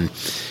sniffle, and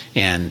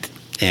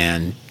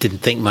didn't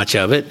think much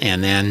of it.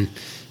 And then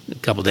a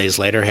couple days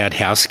later, had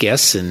house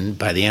guests, and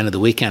by the end of the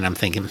weekend, I'm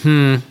thinking,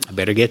 I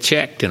better get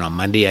checked. And on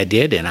Monday, I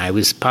did, and I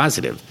was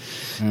positive,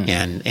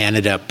 and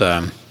ended up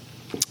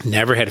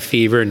never had a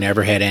fever,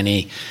 never had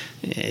any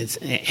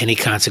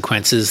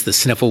consequences. The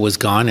sniffle was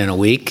gone in a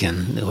week,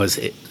 and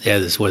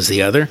as was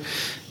the other,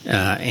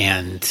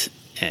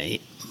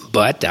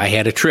 But I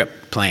had a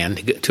trip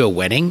planned to a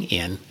wedding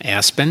in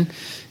Aspen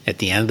at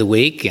the end of the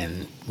week,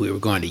 and we were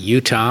going to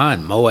Utah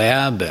and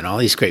Moab and all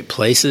these great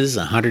places,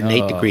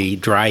 108-degree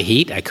dry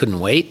heat. I couldn't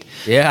wait.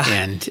 Yeah.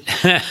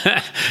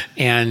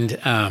 And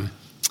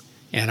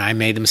I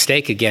made the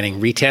mistake of getting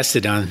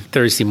retested on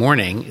Thursday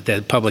morning.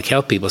 The public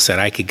health people said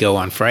I could go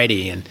on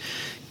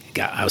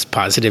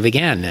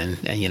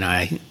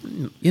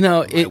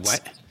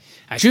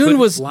June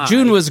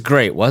was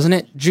great, wasn't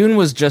it? June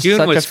was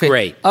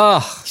great.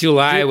 Oh,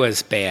 July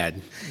was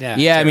bad.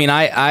 Yeah, I mean,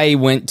 I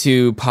went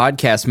to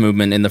podcast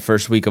movement in the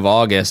first week of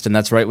August, and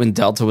that's right when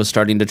Delta was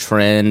starting to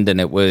trend, and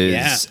it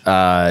was,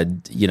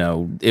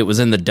 it was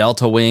in the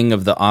Delta wing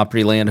of the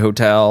Opryland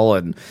Hotel,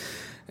 and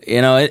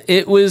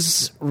it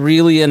was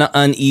really an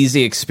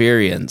uneasy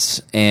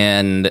experience,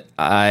 and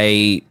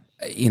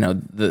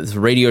the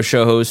radio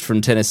show host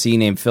from Tennessee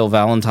named Phil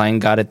Valentine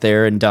got it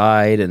there and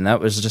died, and that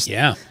was just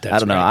I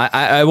don't know.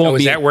 I won't.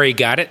 Was that where he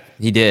got it?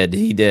 He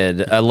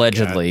did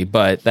allegedly,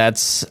 but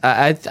that's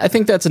I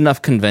think that's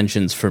enough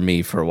conventions for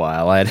me for a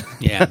while.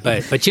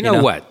 But you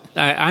know what?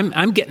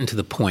 I'm getting to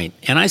the point,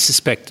 and I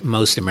suspect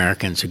most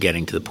Americans are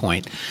getting to the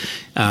point.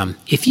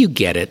 If you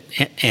get it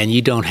and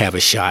you don't have a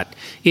shot,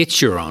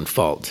 it's your own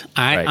fault.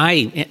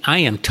 I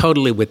am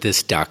totally with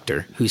this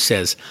doctor who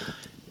says,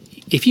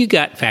 if you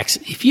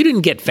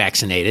didn't get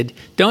vaccinated,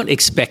 don't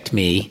expect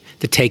me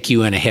to take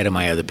you in ahead of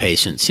my other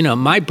patients.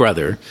 My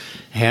brother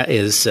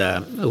was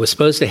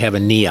supposed to have a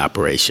knee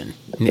operation,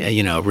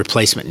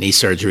 replacement knee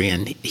surgery,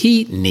 and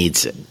he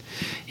needs it,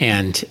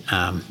 and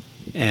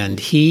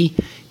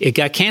it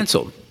got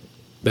canceled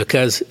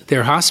because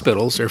their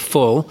hospitals are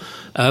full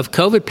of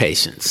COVID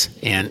patients.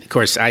 And of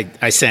course,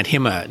 I sent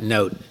him a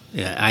note.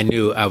 I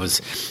knew I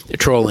was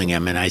trolling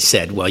him, and I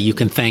said, "Well, you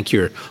can thank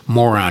your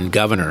moron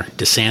governor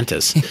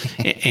DeSantis."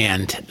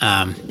 and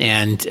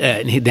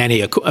then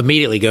he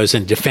immediately goes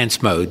in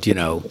defense mode.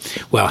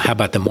 Well, how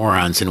about the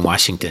morons in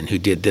Washington who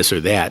did this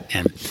or that?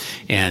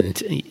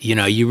 And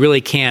you really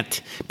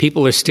can't.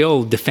 People are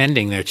still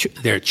defending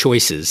their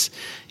choices,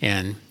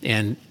 and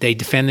they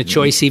defend the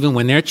choice even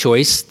when their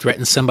choice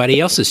threatens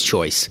somebody else's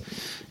choice.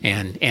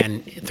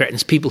 And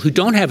threatens people who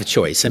don't have a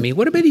choice. I mean,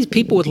 what about these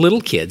people with little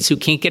kids who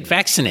can't get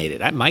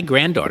vaccinated? My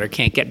granddaughter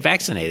can't get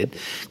vaccinated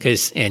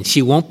and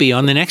she won't be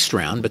on the next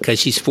round because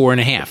she's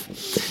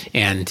 4.5,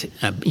 and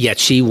yet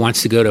she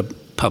wants to go to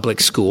public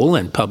school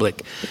and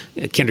public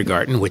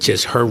kindergarten, which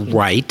is her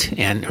right,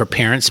 and her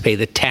parents pay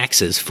the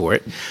taxes for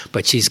it.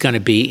 But she's going to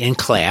be in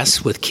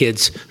class with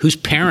kids whose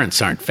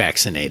parents aren't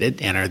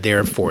vaccinated and are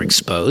therefore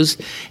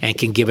exposed, and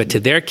can give it to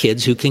their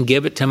kids who can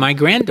give it to my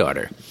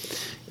granddaughter.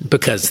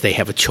 Because they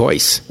have a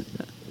choice,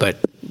 but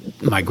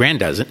my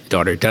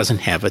granddaughter doesn't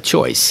have a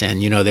choice.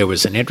 And there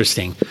was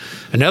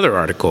another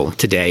article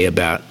today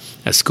about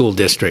a school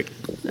district.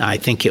 I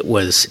think it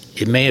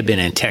may have been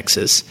in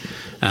Texas.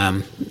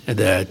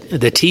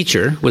 The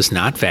teacher was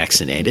not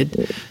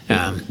vaccinated.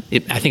 I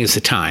think it's the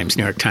Times,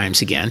 New York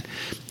Times again.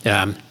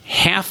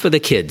 Half of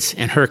the kids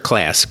in her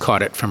class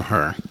caught it from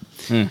her.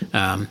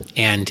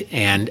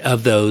 And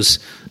of those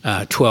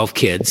 12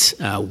 kids,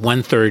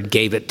 1/3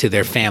 gave it to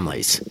their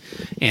families.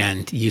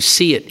 And you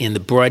see it in the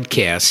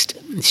broadcast.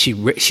 She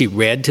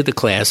read to the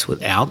class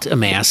without a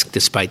mask,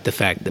 despite the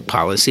fact that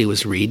policy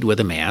was read with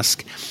a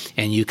mask.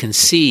 And you can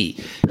see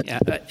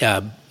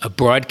a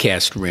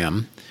broadcast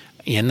rim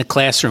in the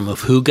classroom of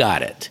who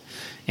got it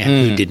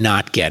and who did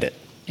not get it.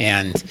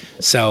 And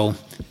so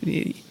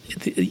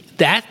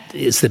that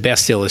is the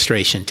best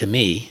illustration to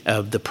me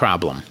of the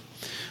problem.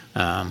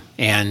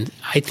 And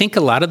I think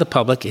a lot of the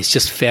public is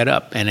just fed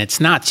up, and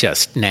it's not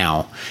just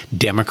now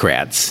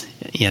Democrats,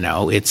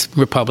 it's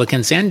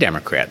Republicans and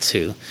Democrats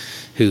who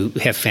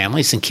have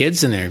families and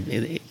kids,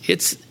 and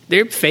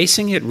they're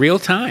facing it real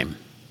time.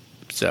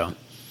 So,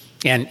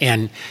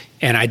 and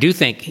I do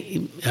think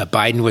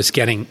Biden was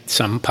getting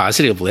some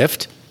positive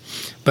lift,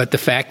 but the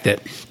fact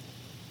that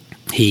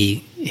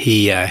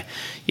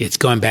it's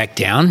gone back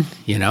down,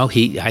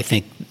 I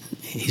think.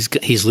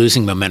 He's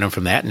losing momentum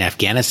from that, and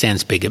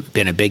Afghanistan's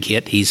been a big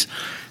hit. He's,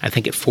 I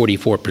think, at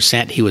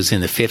 44%. He was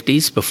in the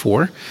 50s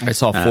before. I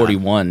saw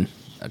 41.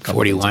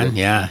 41,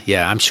 yeah.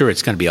 I'm sure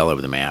it's going to be all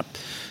over the map.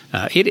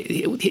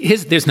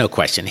 There's no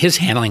question. His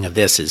handling of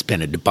this has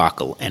been a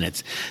debacle,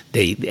 and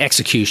the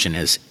execution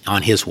is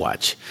on his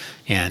watch.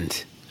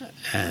 And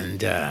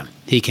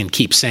he can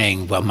keep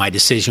saying, well, my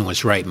decision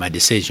was right,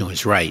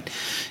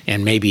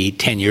 and maybe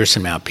 10 years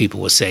from now people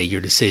will say your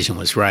decision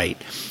was right,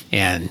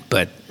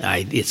 but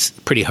it's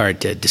pretty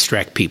hard to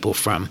distract people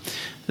from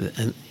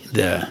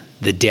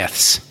the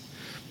deaths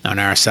on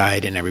our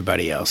side and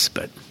everybody else.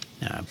 But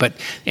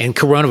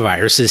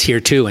coronavirus is here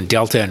too, and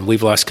Delta, and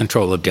we've lost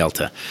control of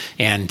Delta,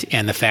 and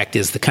the fact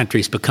is the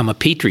country's become a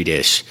petri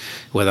dish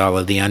with all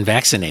of the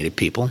unvaccinated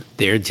people.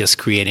 They're just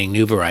creating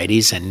new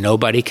varieties, and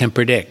nobody can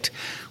predict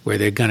where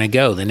they're going to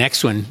go. The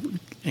next one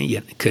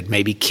could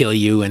maybe kill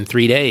you in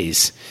 3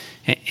 days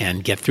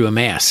and get through a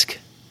mask.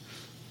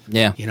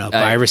 Yeah.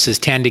 Viruses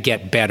tend to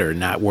get better,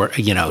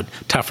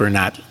 tougher,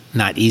 not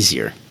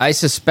easier. I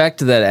suspect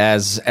that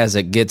as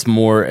it gets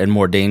more and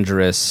more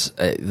dangerous,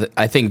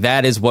 I think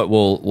that is what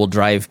will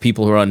drive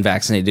people who are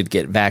unvaccinated to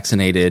get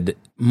vaccinated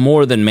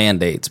more than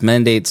mandates.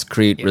 Mandates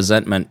create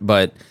resentment,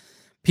 but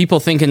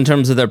people think in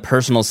terms of their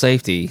personal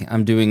safety.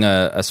 I'm doing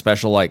a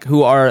special, like,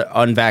 who are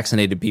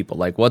unvaccinated people?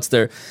 Like, what's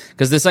their...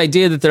 Because this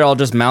idea that they're all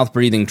just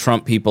mouth-breathing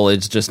Trump people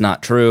is just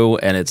not true,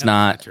 and it's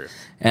not true.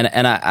 And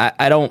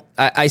I don't...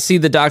 I see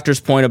the doctor's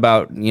point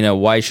about,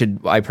 why should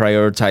I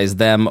prioritize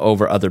them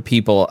over other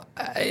people?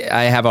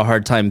 I have a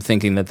hard time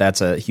thinking that that's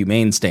a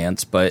humane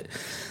stance, but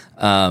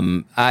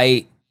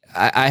I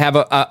have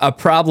a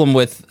problem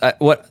with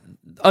what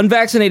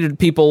unvaccinated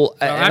people...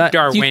 Well, I'm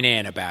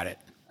Darwinian about it.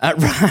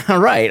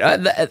 Right.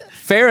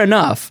 Fair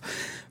enough.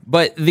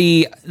 But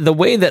the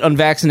way that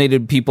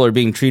unvaccinated people are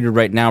being treated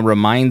right now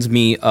reminds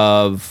me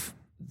of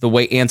the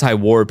way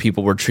anti-war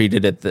people were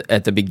treated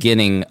at the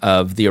beginning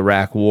of the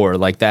Iraq War.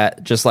 Like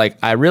that, just like,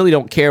 I really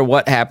don't care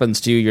what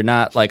happens to you. You're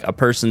not like a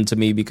person to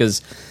me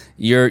because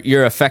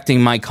you're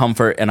affecting my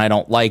comfort and I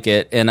don't like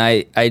it. And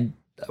I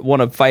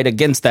want to fight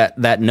against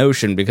that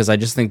notion because I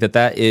just think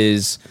that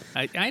is...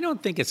 I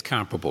don't think it's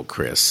comparable,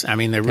 Chris. I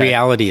mean, the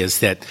reality is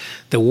that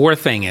the war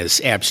thing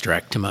is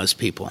abstract to most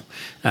people.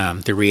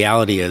 The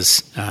reality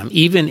is,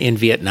 even in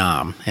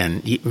Vietnam,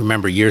 and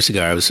remember years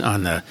ago I was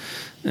on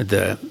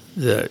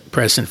the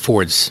President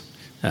Ford's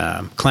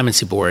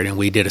clemency board, and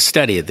we did a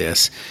study of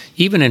this.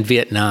 Even in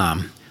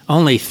Vietnam,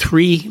 only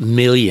 3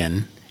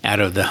 million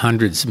out of the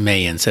hundreds of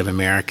millions of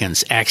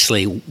Americans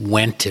actually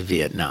went to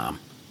Vietnam.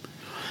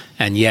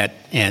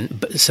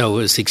 So it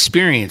was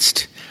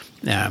experienced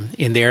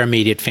in their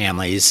immediate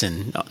families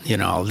and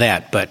all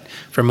that. But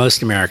for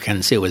most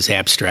Americans, it was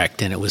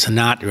abstract and it was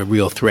not a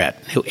real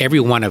threat. Every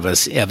one of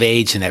us of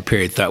age in that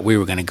period thought we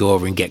were going to go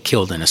over and get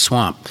killed in a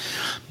swamp.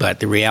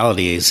 But the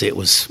reality is it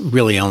was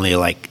really only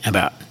like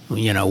about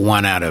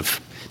 1 out of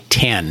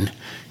 10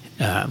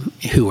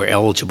 who were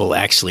eligible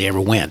actually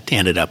ever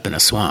ended up in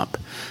a swamp.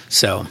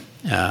 So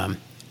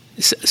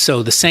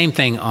the same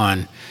thing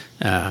on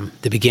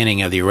the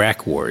beginning of the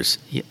Iraq wars.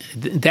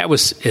 That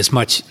was as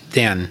much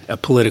then a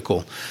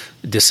political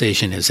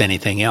decision as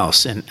anything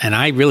else. And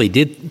I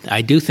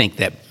do think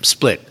that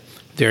split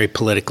very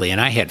politically. And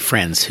I had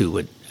friends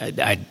who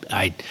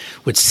I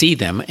would see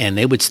them and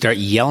they would start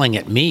yelling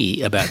at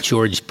me about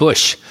George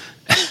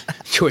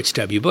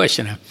W. Bush.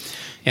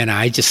 And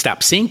I just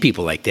stopped seeing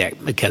people like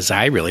that because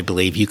I really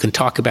believe you can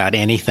talk about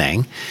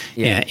anything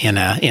in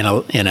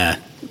a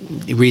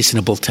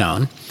reasonable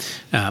tone.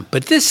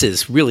 But this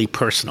is really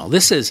personal.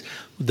 This is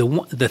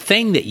the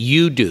thing that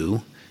you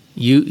do,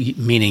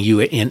 meaning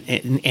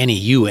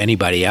you,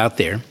 anybody out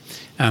there,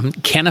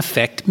 can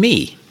affect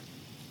me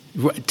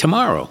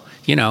tomorrow.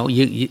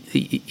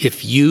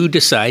 If you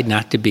decide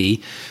not to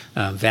be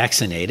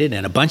vaccinated,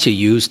 and a bunch of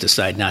yous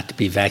decide not to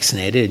be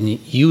vaccinated, and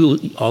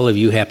all of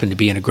you happen to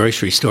be in a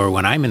grocery store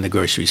when I'm in the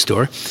grocery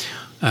store,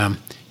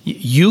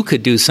 you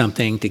could do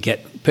something to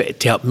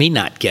help me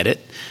not get it.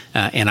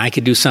 And I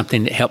could do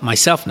something to help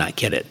myself not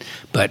get it.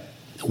 But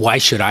why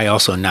should I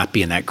also not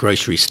be in that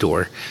grocery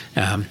store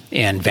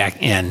and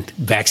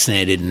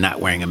vaccinated and not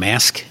wearing a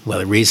mask? Well,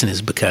 the reason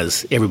is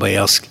because everybody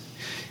else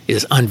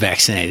is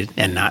unvaccinated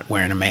and not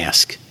wearing a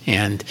mask.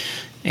 And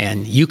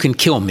you can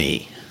kill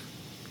me.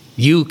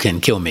 You can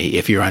kill me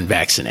if you're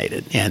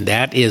unvaccinated. And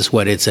that is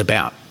what it's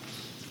about.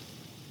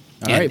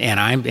 And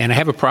I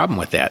have a problem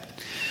with that,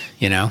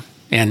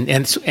 And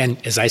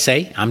as I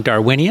say, I'm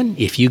Darwinian.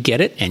 If you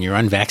get it and you're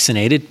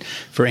unvaccinated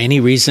for any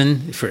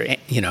reason,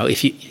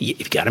 if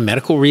you've got a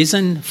medical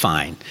reason,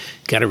 fine.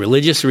 Got a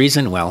religious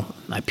reason, well,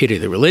 I pity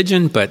the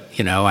religion, but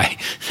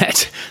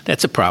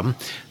that's a problem.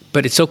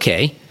 But it's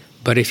okay.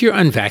 But if you're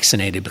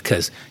unvaccinated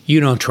because you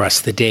don't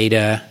trust the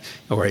data,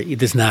 or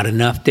there's not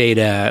enough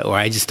data, or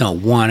I just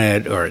don't want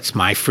it, or it's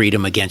my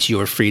freedom against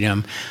your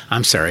freedom,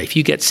 I'm sorry. If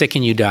you get sick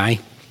and you die,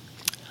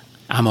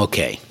 I'm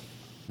okay.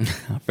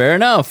 Fair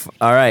enough.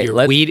 All right.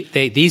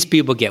 These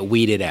people get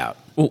weeded out.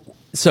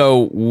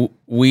 So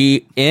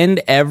we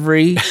end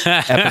every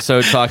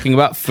episode talking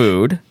about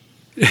food.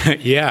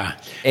 Yeah.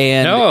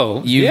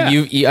 And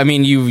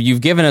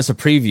you've given us a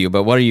preview,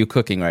 but what are you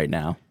cooking right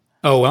now?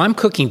 Oh, well, I'm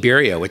cooking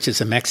birria, which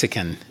is a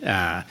Mexican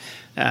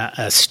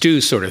a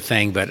stew sort of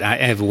thing, but I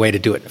have a way to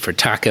do it for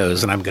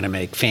tacos, and I'm going to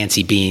make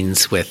fancy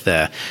beans with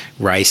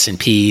rice and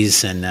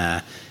peas and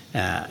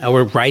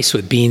or rice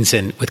with beans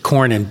and with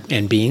corn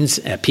and beans,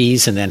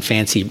 peas, and then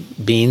fancy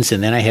beans.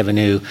 And then I have a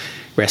new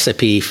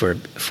recipe for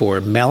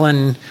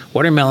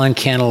watermelon,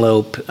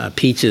 cantaloupe,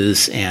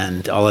 peaches,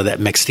 and all of that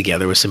mixed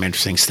together with some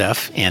interesting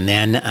stuff. And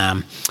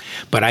then,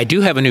 but I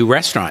do have a new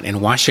restaurant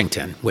in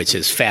Washington, which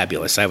is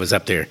fabulous. I was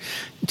up there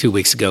 2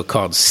 weeks ago,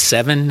 called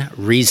 7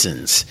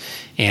 Reasons.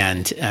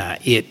 And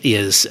it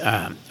is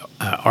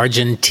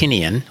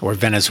Argentinian or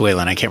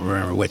Venezuelan. I can't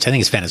remember which. I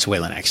think it's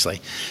Venezuelan,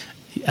 actually.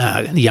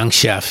 Young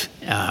chef.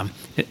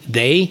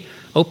 They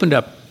opened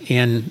up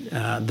in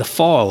the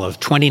fall of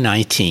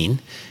 2019.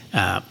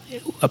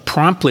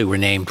 Promptly were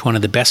named one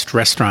of the best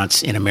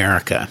restaurants in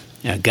America.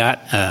 Got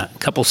a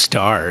couple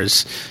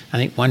stars, I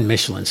think 1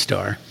 Michelin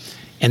star.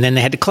 And then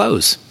they had to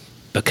close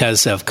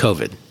because of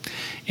COVID.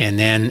 And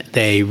then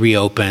they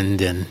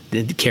reopened and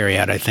did carry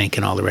out, I think,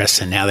 and all the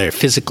rest. And now they're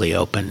physically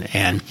open.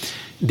 And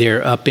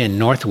they're up in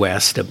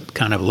Northwest,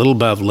 kind of a little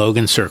above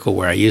Logan Circle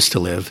where I used to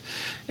live,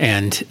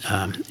 and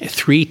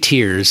 3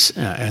 tiers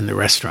in the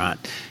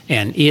restaurant.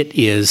 And it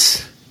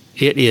is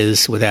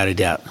without a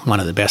doubt one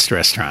of the best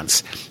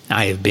restaurants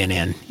I have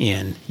been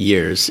in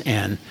years.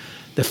 And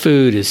the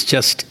food is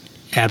just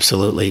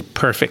absolutely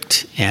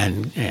perfect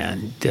and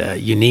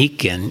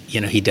unique. And,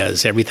 he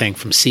does everything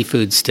from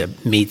seafoods to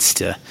meats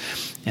to...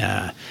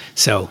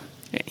 So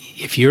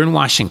if you're in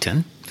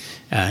Washington...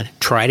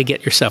 try to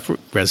get yourself a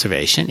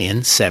reservation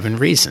in 7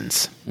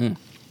 Reasons.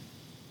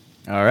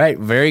 All right,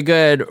 very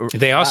good.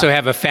 They also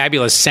have a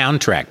fabulous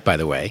soundtrack, by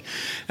the way,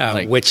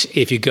 which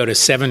if you go to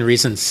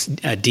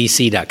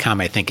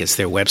 7reasonsdc.com, I think is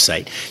their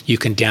website, you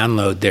can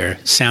download their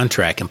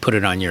soundtrack and put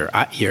it on your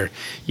really?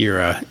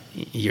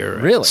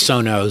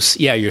 Sonos.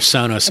 Yeah, your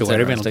Sonos or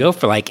whatever. It'll go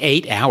for like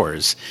 8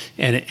 hours,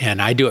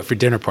 and I do it for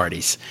dinner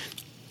parties.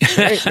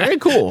 Very, very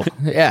cool.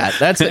 Yeah,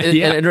 that's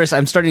interesting.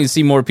 I'm starting to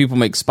see more people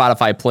make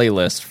Spotify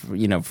playlists, for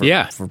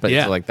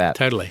places like that.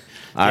 Totally.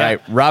 All right,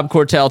 Rob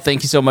Cortell,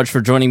 thank you so much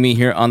for joining me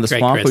here on The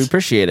Swamp. Chris. We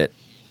appreciate it.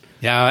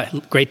 Yeah,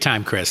 great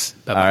time, Chris.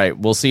 Bye-bye. All right,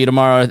 we'll see you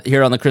tomorrow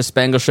here on The Chris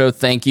Spangle Show.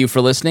 Thank you for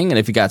listening, and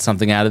if you got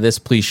something out of this,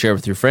 please share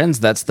with your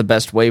friends. That's the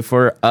best way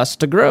for us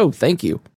to grow. Thank you.